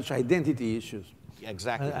 Very much identity issues.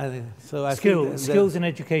 Exactly. So I skills in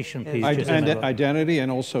education, please. And identity,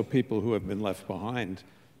 and also people who have been left behind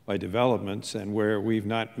by developments, and where we've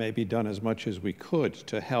not maybe done as much as we could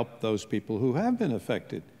to help those people who have been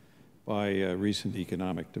affected by recent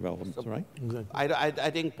economic developments, right? Exactly. I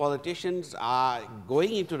think politicians are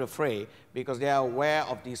going into the fray because they are aware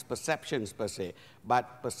of these perceptions per se,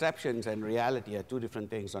 but perceptions and reality are two different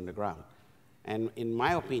things on the ground. And in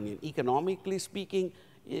my opinion, economically speaking,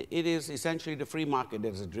 it is essentially the free market that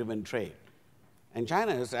has driven trade. And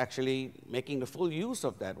China is actually making the full use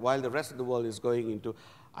of that, while the rest of the world is going into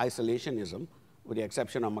isolationism, with the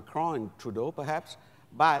exception of Macron and Trudeau, perhaps.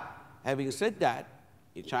 But having said that,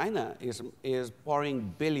 China is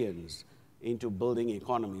pouring billions into building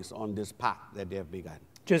economies on this path that they have begun.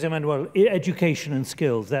 José Manuel, education and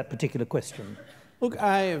skills, that particular question. Look,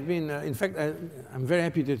 I have been, in fact, I'm very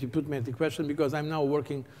happy that you put me at the question, because I'm now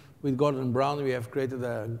working with Gordon Brown. We have created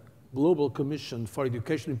a global commission for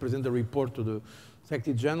education. We present a report to the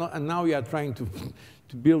Secretary General, and now we are trying to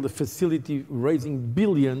build a facility raising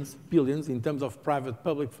billions in terms of private,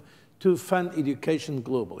 public, to fund education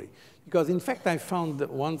globally. Because in fact, I found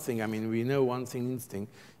that one thing, I mean, we know one thing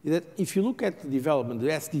instinct, is that if you look at the development, the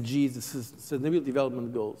SDGs, the Sustainable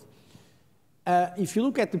Development Goals, if you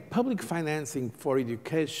look at the public financing for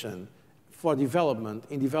education, for development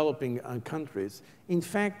in developing countries, in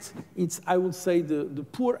fact, it's, I would say, the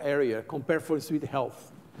poor area compared, for instance, with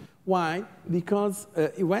health. Why? Because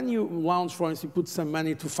when you launch, for instance, you put some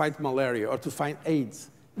money to fight malaria or to fight AIDS,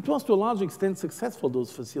 it was to a large extent successful,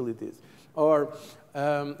 those facilities. Or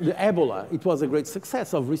the Ebola, it was a great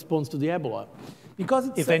success of response to the Ebola. Because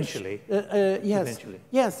it's eventually. Yes, eventually.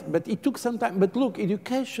 yes, but it took some time. But look,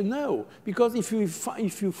 education now, because if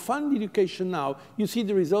you fund education now, you see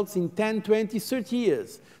the results in 10, 20, 30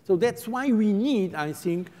 years. So that's why we need, I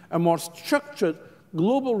think, a more structured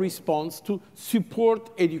global response to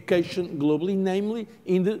support education globally, namely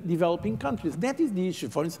in the developing countries. That is the issue,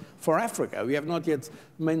 for instance, for Africa. We have not yet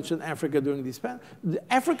mentioned Africa during this panel.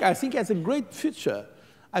 Africa, I think, has a great future.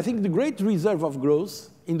 I think the great reserve of growth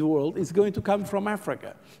in the world is going to come from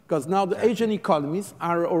Africa, because now the Asian economies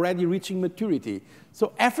are already reaching maturity.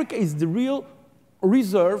 So Africa is the real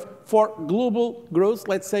reserve for global growth,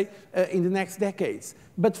 let's say, in the next decades.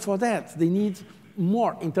 But for that, they need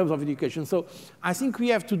more in terms of education. So I think we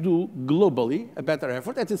have to do globally a better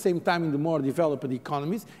effort. At the same time, in the more developed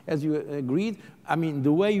economies, as you agreed, I mean,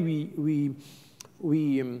 the way we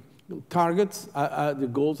target the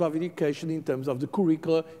goals of education in terms of the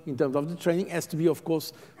curricula, in terms of the training, has to be, of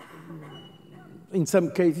course, in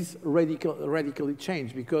some cases, radically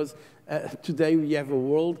changed, because today we have a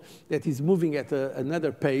world that is moving at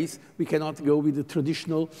another pace. We cannot go with the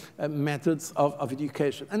traditional methods of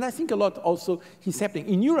education. And I think a lot also is happening.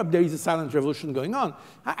 In Europe, there is a silent revolution going on.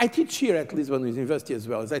 I teach here at Lisbon University as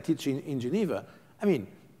well as I teach in Geneva. I mean,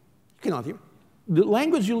 you cannot hear. The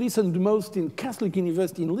language you listen the most in Catholic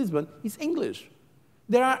University in Lisbon is English.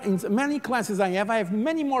 There are, in many classes I have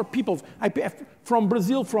many more people from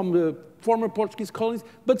Brazil, from the former Portuguese colonies,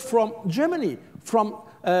 but from Germany, from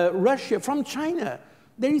Russia, from China.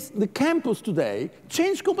 There is the campus today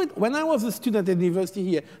changed completely. When I was a student at the university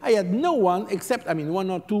here, I had no one except, I mean,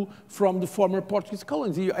 one or two from the former Portuguese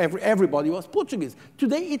colonies. Everybody was Portuguese.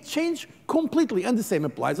 Today it changed completely, and the same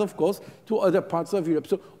applies, of course, to other parts of Europe.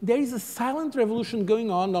 So there is a silent revolution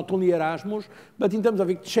going on, not only Erasmus, but in terms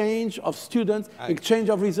of exchange of students, exchange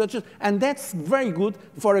of researchers, and that's very good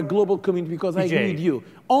for a global community, because I agree with you.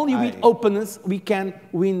 Only with openness we can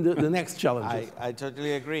win the next challenges. I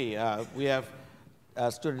totally agree. We have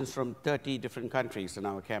students from 30 different countries in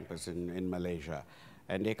our campus in Malaysia.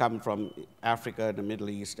 And they come from Africa, the Middle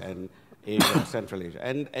East, and Asia, Central Asia.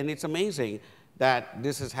 And it's amazing that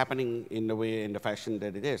this is happening in the fashion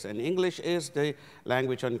that it is. And English is the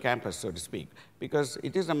language on campus, so to speak, because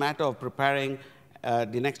it is a matter of preparing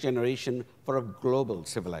the next generation for a global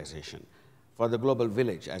civilization, for the global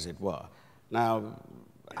village, as it were. Now,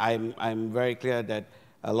 I'm very clear that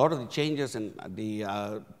a lot of the changes in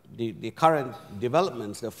the current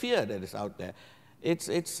developments, the fear that is out there,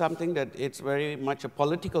 it's something that it's very much a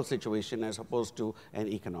political situation as opposed to an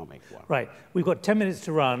economic one. Right. We've got 10 minutes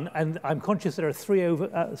to run, and I'm conscious there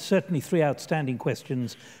are certainly three outstanding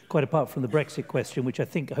questions, quite apart from the Brexit question, which I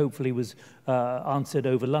think hopefully was answered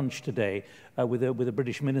over lunch today with a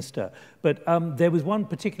British minister. But there was one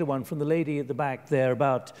particular one from the lady at the back there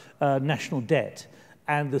about national debt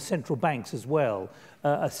and the central banks as well.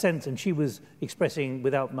 A sense, and she was expressing,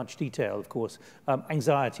 without much detail, of course,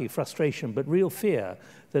 anxiety, frustration, but real fear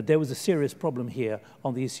that there was a serious problem here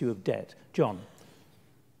on the issue of debt. John?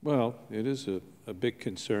 Well, it is a big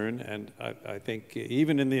concern, and I think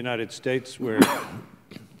even in the United States, where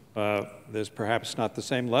there's perhaps not the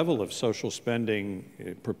same level of social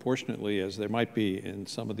spending proportionately as there might be in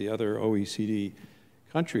some of the other OECD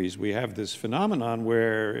countries, we have this phenomenon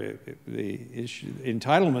where the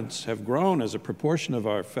entitlements have grown as a proportion of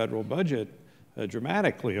our federal budget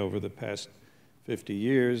dramatically over the past 50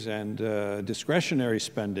 years, and discretionary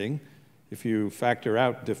spending, if you factor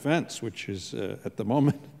out defense, which is at the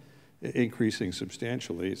moment increasing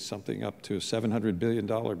substantially, it's something up to a $700 billion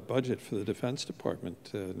budget for the Defense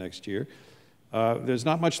Department next year, there's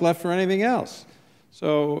not much left for anything else.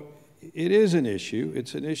 So it is an issue.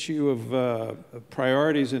 It's an issue of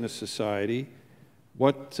priorities in a society.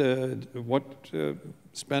 What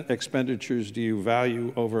expenditures do you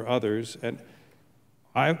value over others? And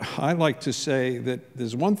I like to say that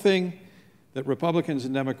there's one thing that Republicans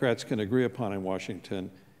and Democrats can agree upon in Washington,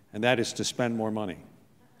 and that is to spend more money.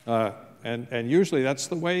 And usually that's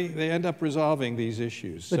the way they end up resolving these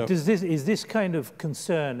issues. But is this kind of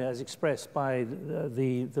concern, as expressed by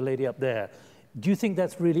the lady up there, do you think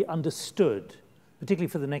that's really understood, particularly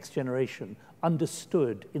for the next generation,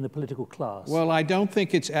 understood in the political class? Well, I don't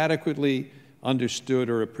think it's adequately understood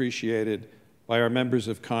or appreciated by our members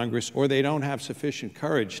of Congress, or they don't have sufficient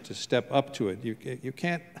courage to step up to it. You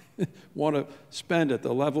can't want to spend at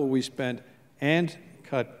the level we spend and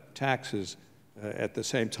cut taxes at the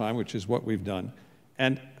same time, which is what we've done.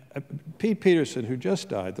 And Pete Peterson, who just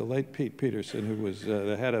died, the late Pete Peterson, who was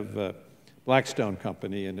the head of Blackstone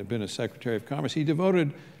Company and had been a Secretary of Commerce, he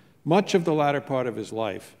devoted much of the latter part of his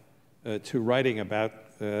life to writing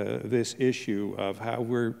about this issue of how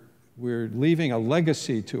we're leaving a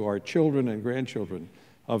legacy to our children and grandchildren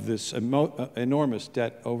of this enormous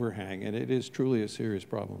debt overhang, and it is truly a serious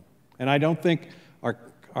problem. And I don't think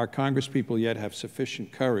our congresspeople yet have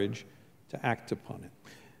sufficient courage to act upon it.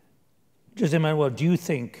 José Manuel, do you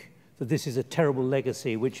think that this is a terrible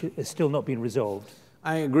legacy which has still not been resolved?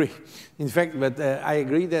 I agree. In fact, but I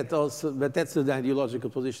agree that also, but that's an ideological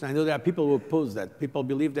position. I know there are people who oppose that. People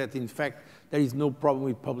believe that, in fact, there is no problem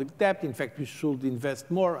with public debt. In fact, we should invest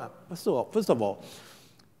more. First of all,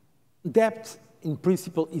 debt in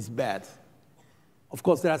principle is bad. Of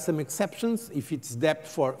course, there are some exceptions if it's debt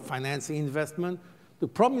for financing investment. The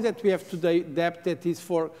problem is that we have today debt that is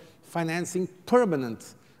for financing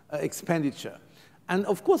permanent expenditure. And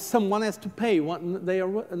of course, someone has to pay one day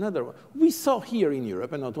or another. We saw here in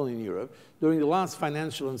Europe, and not only in Europe, during the last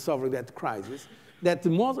financial and sovereign debt crisis, that the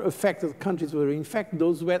more affected countries were, in fact,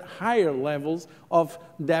 those who had higher levels of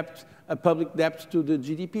debt, public debt to the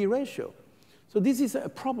GDP ratio. So this is a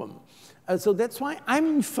problem. So that's why I'm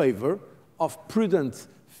in favor of prudent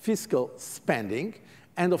fiscal spending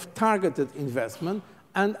and of targeted investment.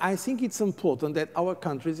 And I think it's important that our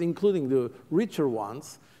countries, including the richer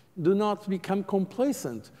ones, do not become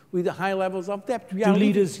complacent with the high levels of debt. Do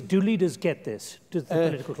leaders get this? Does the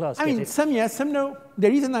political class get it? Some yes, some no.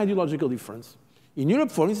 There is an ideological difference. In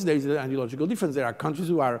Europe, for instance, there is an ideological difference. There are countries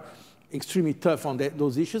who are extremely tough on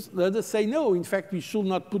those issues. The others say, no, in fact, we should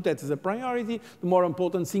not put that as a priority. The more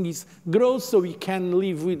important thing is growth, so we can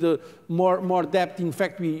live with more debt. In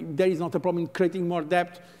fact, there is not a problem in creating more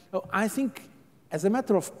debt. I think, as a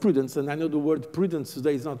matter of prudence, and I know the word prudence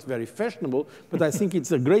today is not very fashionable, but I think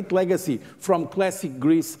it's a great legacy from classic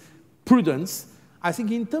Greece, prudence. I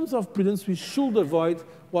think in terms of prudence, we should avoid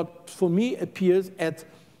what, for me, appears at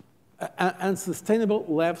unsustainable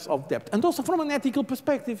levels of debt. And also from an ethical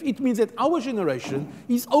perspective, it means that our generation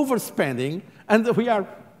is overspending and we are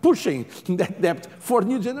pushing that debt for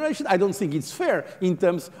new generation. I don't think it's fair in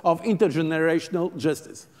terms of intergenerational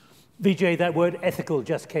justice. Vijay, that word ethical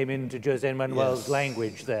just came into José Manuel's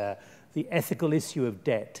language there. The ethical issue of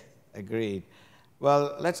debt. Agreed.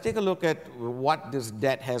 Well, let's take a look at what this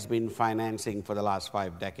debt has been financing for the last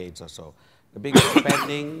 5 decades or so. The biggest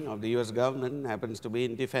spending of the US government happens to be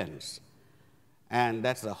in defense. And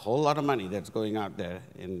that's a whole lot of money that's going out there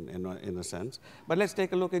in a sense. But let's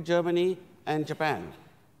take a look at Germany and Japan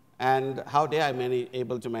and how they are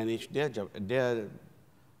able to manage their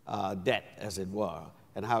debt, as it were,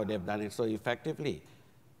 and how they've done it so effectively.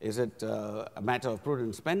 Is it a matter of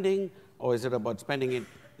prudent spending, or is it about spending it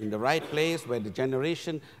in the right place where the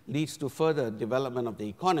generation leads to further development of the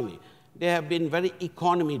economy? They have been very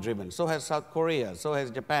economy-driven. So has South Korea, so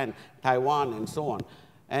has Japan, Taiwan, and so on.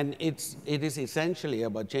 And it is essentially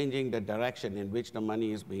about changing the direction in which the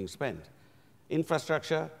money is being spent.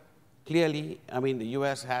 Infrastructure, clearly, I mean, the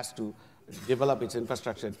US has to develop its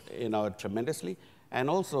infrastructure tremendously, and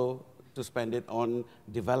also to spend it on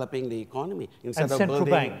developing the economy. Instead of central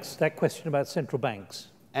banks, that question about central banks.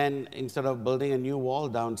 And instead of building a new wall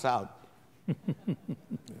down south,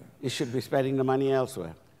 it should be spending the money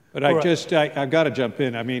elsewhere. But I've got to jump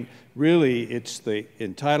in. I mean, really, it's the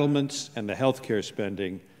entitlements and the healthcare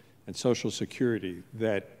spending and Social Security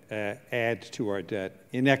that add to our debt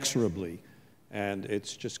inexorably. And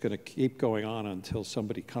it's just going to keep going on until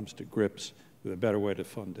somebody comes to grips with a better way to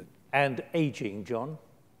fund it. And aging, John?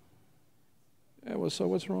 Yeah, well, so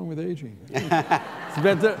what's wrong with aging? It's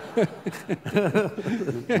better.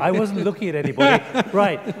 I wasn't looking at anybody.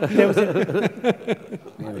 Right.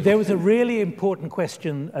 There was a really important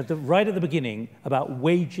question right at the beginning about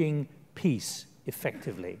waging peace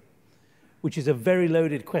effectively, which is a very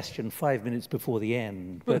loaded question 5 minutes before the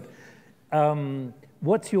end. But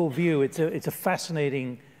what's your view? It's a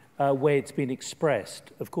fascinating way it's been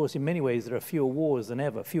expressed. Of course, in many ways, there are fewer wars than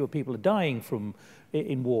ever. Fewer people are dying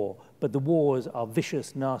in war, but the wars are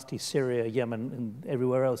vicious, nasty, Syria, Yemen, and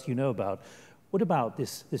everywhere else you know about. What about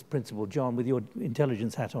this principle, John, with your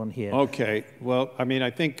intelligence hat on here? Okay, well, I mean, I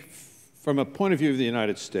think from a point of view of the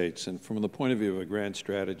United States and from the point of view of a grand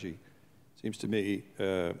strategy, it seems to me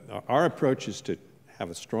our approach is to have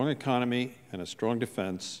a strong economy and a strong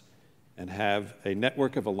defense and have a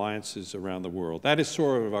network of alliances around the world. That is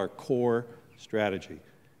sort of our core strategy.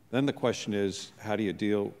 Then the question is, how do you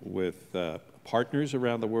deal with partners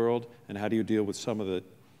around the world, and how do you deal with some of the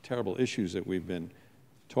terrible issues that we've been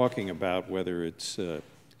talking about, whether it's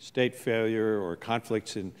state failure or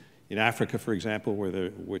conflicts in Africa, for example,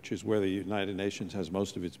 which is where the United Nations has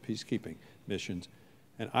most of its peacekeeping missions.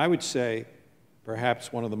 And I would say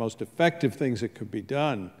perhaps one of the most effective things that could be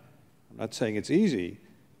done, I'm not saying it's easy,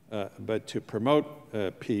 but to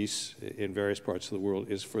promote peace in various parts of the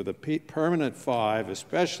world is for the permanent five,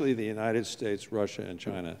 especially the United States, Russia, and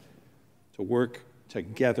China, to work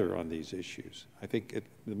together on these issues. I think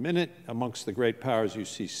the minute amongst the great powers you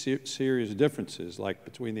see serious differences, like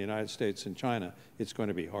between the United States and China, it's going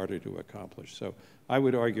to be harder to accomplish. So I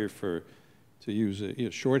would argue to use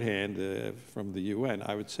a shorthand from the UN,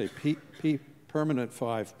 I would say permanent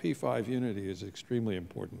five, P5 unity is extremely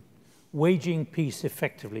important. Waging peace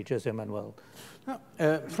effectively, José Manuel.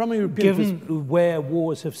 From a European given where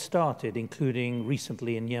wars have started, including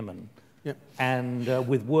recently in Yemen, yeah. and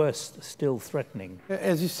with worse still threatening.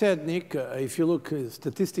 As you said, Nick, if you look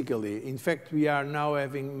statistically, in fact, we are now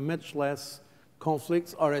having much less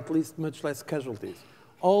conflicts, or at least much less casualties.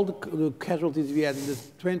 All the casualties we had in the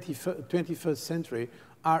 21st century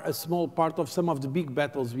are a small part of some of the big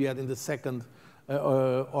battles we had in the Second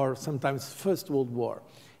or sometimes First World War.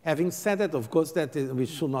 Having said that, of course, that we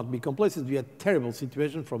should not be complacent. We had terrible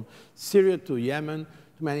situations from Syria to Yemen,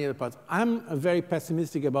 many other parts. I'm very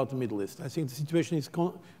pessimistic about the Middle East. I think the situation is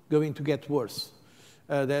going to get worse.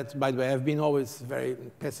 That, by the way, I've been always very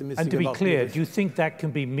pessimistic about. And to be clear, do you think that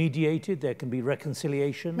can be mediated? There can be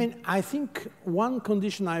reconciliation? I mean, I think one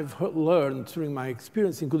condition I've learned during my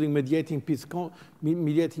experience, including mediating peace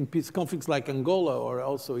conflicts like Angola or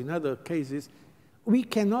also in other cases, we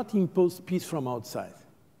cannot impose peace from outside.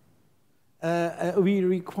 We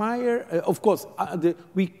require, of course,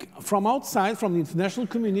 from outside, from the international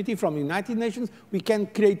community, from the United Nations, we can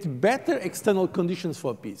create better external conditions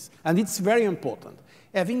for peace. And it's very important.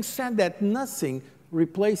 Having said that, nothing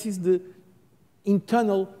replaces the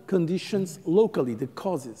internal conditions locally, the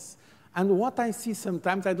causes. And what I see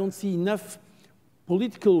sometimes, I don't see enough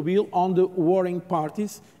political will on the warring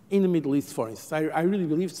parties in the Middle East, for instance. I really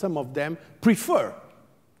believe some of them prefer,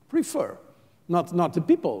 not the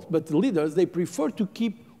people, but the leaders, they prefer to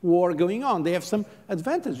keep war going on. They have some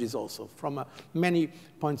advantages also from many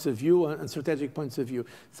points of view and strategic points of view.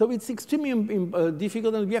 So it's extremely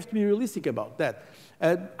difficult, and we have to be realistic about that.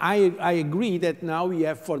 I agree that now we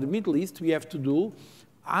have, for the Middle East, we have to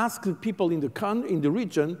ask the people in the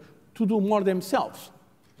region to do more themselves.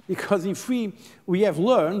 Because if we have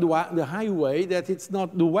learned the highway that it's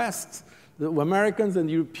not the West, the Americans and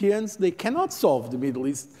Europeans, they cannot solve the Middle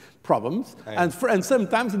East problems. And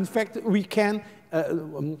sometimes, in fact, we can,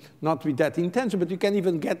 not with that intention, but you can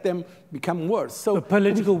even get them become worse. So the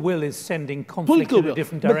political will is sending conflict in a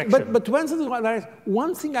different direction. But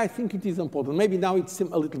one thing I think it is important, maybe now it's a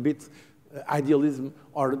little bit idealism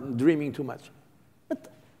or dreaming too much,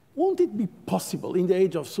 but won't it be possible in the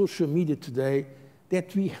age of social media today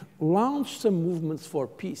that we launch some movements for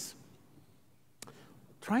peace,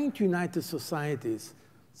 trying to unite the societies,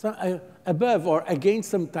 above or against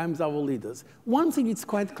sometimes our leaders? One thing is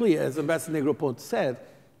quite clear, as Ambassador Negroponte said,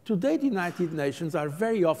 today the United Nations are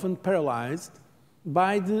very often paralyzed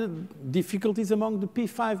by the difficulties among the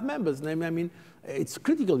P5 members. I mean, it's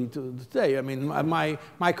critical today. I mean,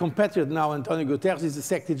 my competitor now, Antonio Guterres, is the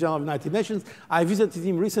Secretary General of the United Nations. I visited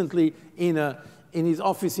him recently in his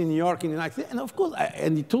office in New York in the United States, and of course,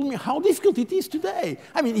 and he told me how difficult it is today.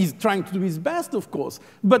 I mean, he's trying to do his best, of course,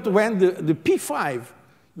 but when the P5,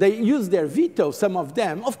 they use their veto, some of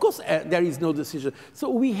them, of course, there is no decision. So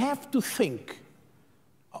we have to think.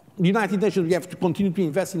 The United Nations, we have to continue to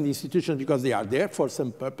invest in the institutions because they are there for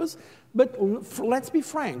some purpose, but let's be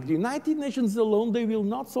frank, the United Nations alone, they will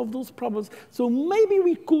not solve those problems. So maybe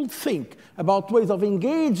we could think about ways of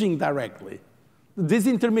engaging directly this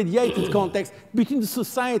intermediated context between the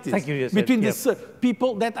societies, between the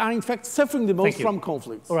people that are in fact suffering the most from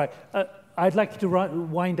conflicts. All right. I'd like you to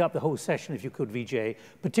wind up the whole session, if you could, Vijay,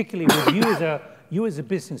 particularly with you as a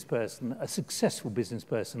business person, a successful business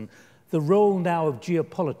person, the role now of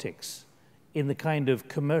geopolitics in the kind of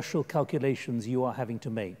commercial calculations you are having to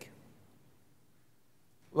make.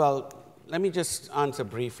 Well, let me just answer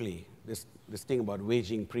briefly this thing about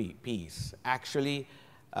waging peace. Actually,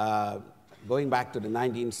 going back to the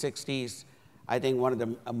 1960s, I think one of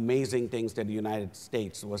the amazing things that the United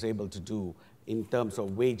States was able to do in terms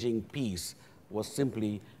of waging peace was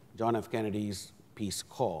simply John F. Kennedy's Peace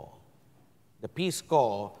Corps. The Peace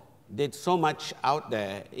Corps did so much out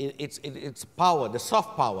there. Its power, the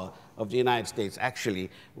soft power of the United States actually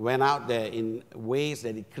went out there in ways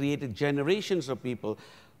that it created generations of people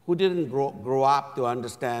who didn't grow up to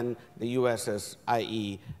understand the U.S. as,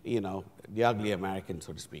 i.e., the ugly American,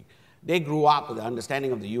 so to speak. They grew up with the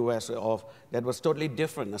understanding of the U.S. that was totally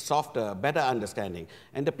different, a softer, better understanding.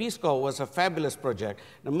 And the Peace Corps was a fabulous project.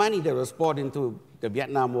 The money that was poured into the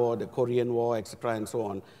Vietnam War, the Korean War, etc., and so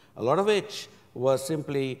on, a lot of which was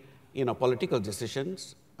simply, political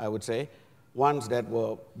decisions, I would say. ones that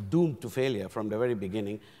were doomed to failure from the very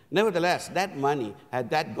beginning. Nevertheless, that money, had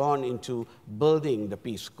that gone into building the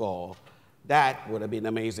Peace Corps, that would have been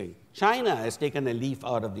amazing. China has taken a leaf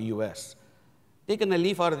out of the US. Taken a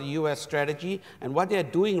leaf out of the US strategy, and what they're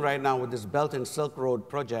doing right now with this Belt and Silk Road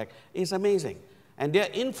project is amazing. And their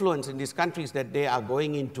influence in these countries that they are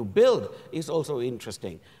going in to build is also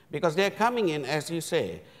interesting, because they're coming in, as you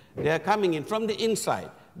say, they're coming in from the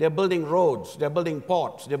inside. They're building roads, they're building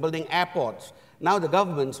ports, they're building airports. Now the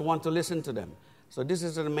governments want to listen to them. So this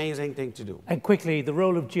is an amazing thing to do. And quickly, the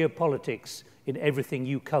role of geopolitics in everything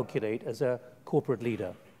you calculate as a corporate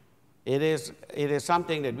leader. It is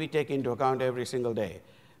something that we take into account every single day.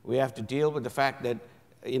 We have to deal with the fact that,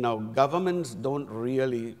 you know, governments don't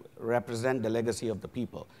really represent the legacy of the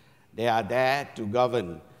people. They are there to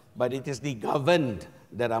govern, but it is the governed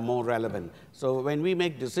that are more relevant. So when we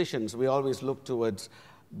make decisions, we always look towards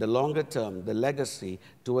the longer term, the legacy,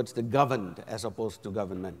 towards the governed as opposed to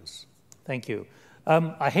governments. Thank you.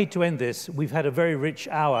 I hate to end this. We've had a very rich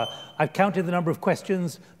hour. I've counted the number of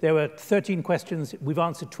questions. There were 13 questions. We've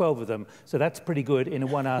answered 12 of them, so that's pretty good in a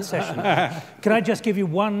one-hour session. Can I just give you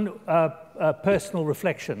one personal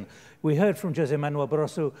reflection? We heard from José Manuel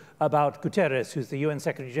Barroso about Guterres, who's the UN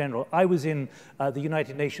Secretary General. I was in the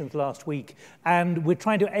United Nations last week, and we're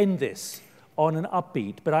trying to end this on an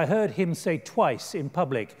upbeat, but I heard him say twice in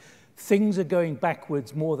public, things are going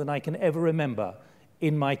backwards more than I can ever remember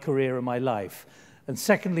in my career and my life. And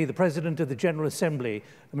secondly, the President of the General Assembly,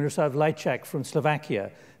 Miroslav Lajčák from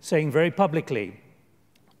Slovakia, saying very publicly,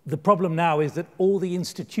 the problem now is that all the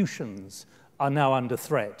institutions are now under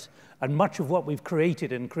threat. And much of what we've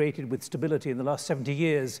created and created with stability in the last 70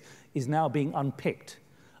 years is now being unpicked.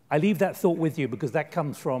 I leave that thought with you because that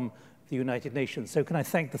comes from the United Nations. So can I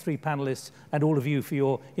thank the three panelists and all of you for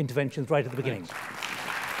your interventions right at the beginning.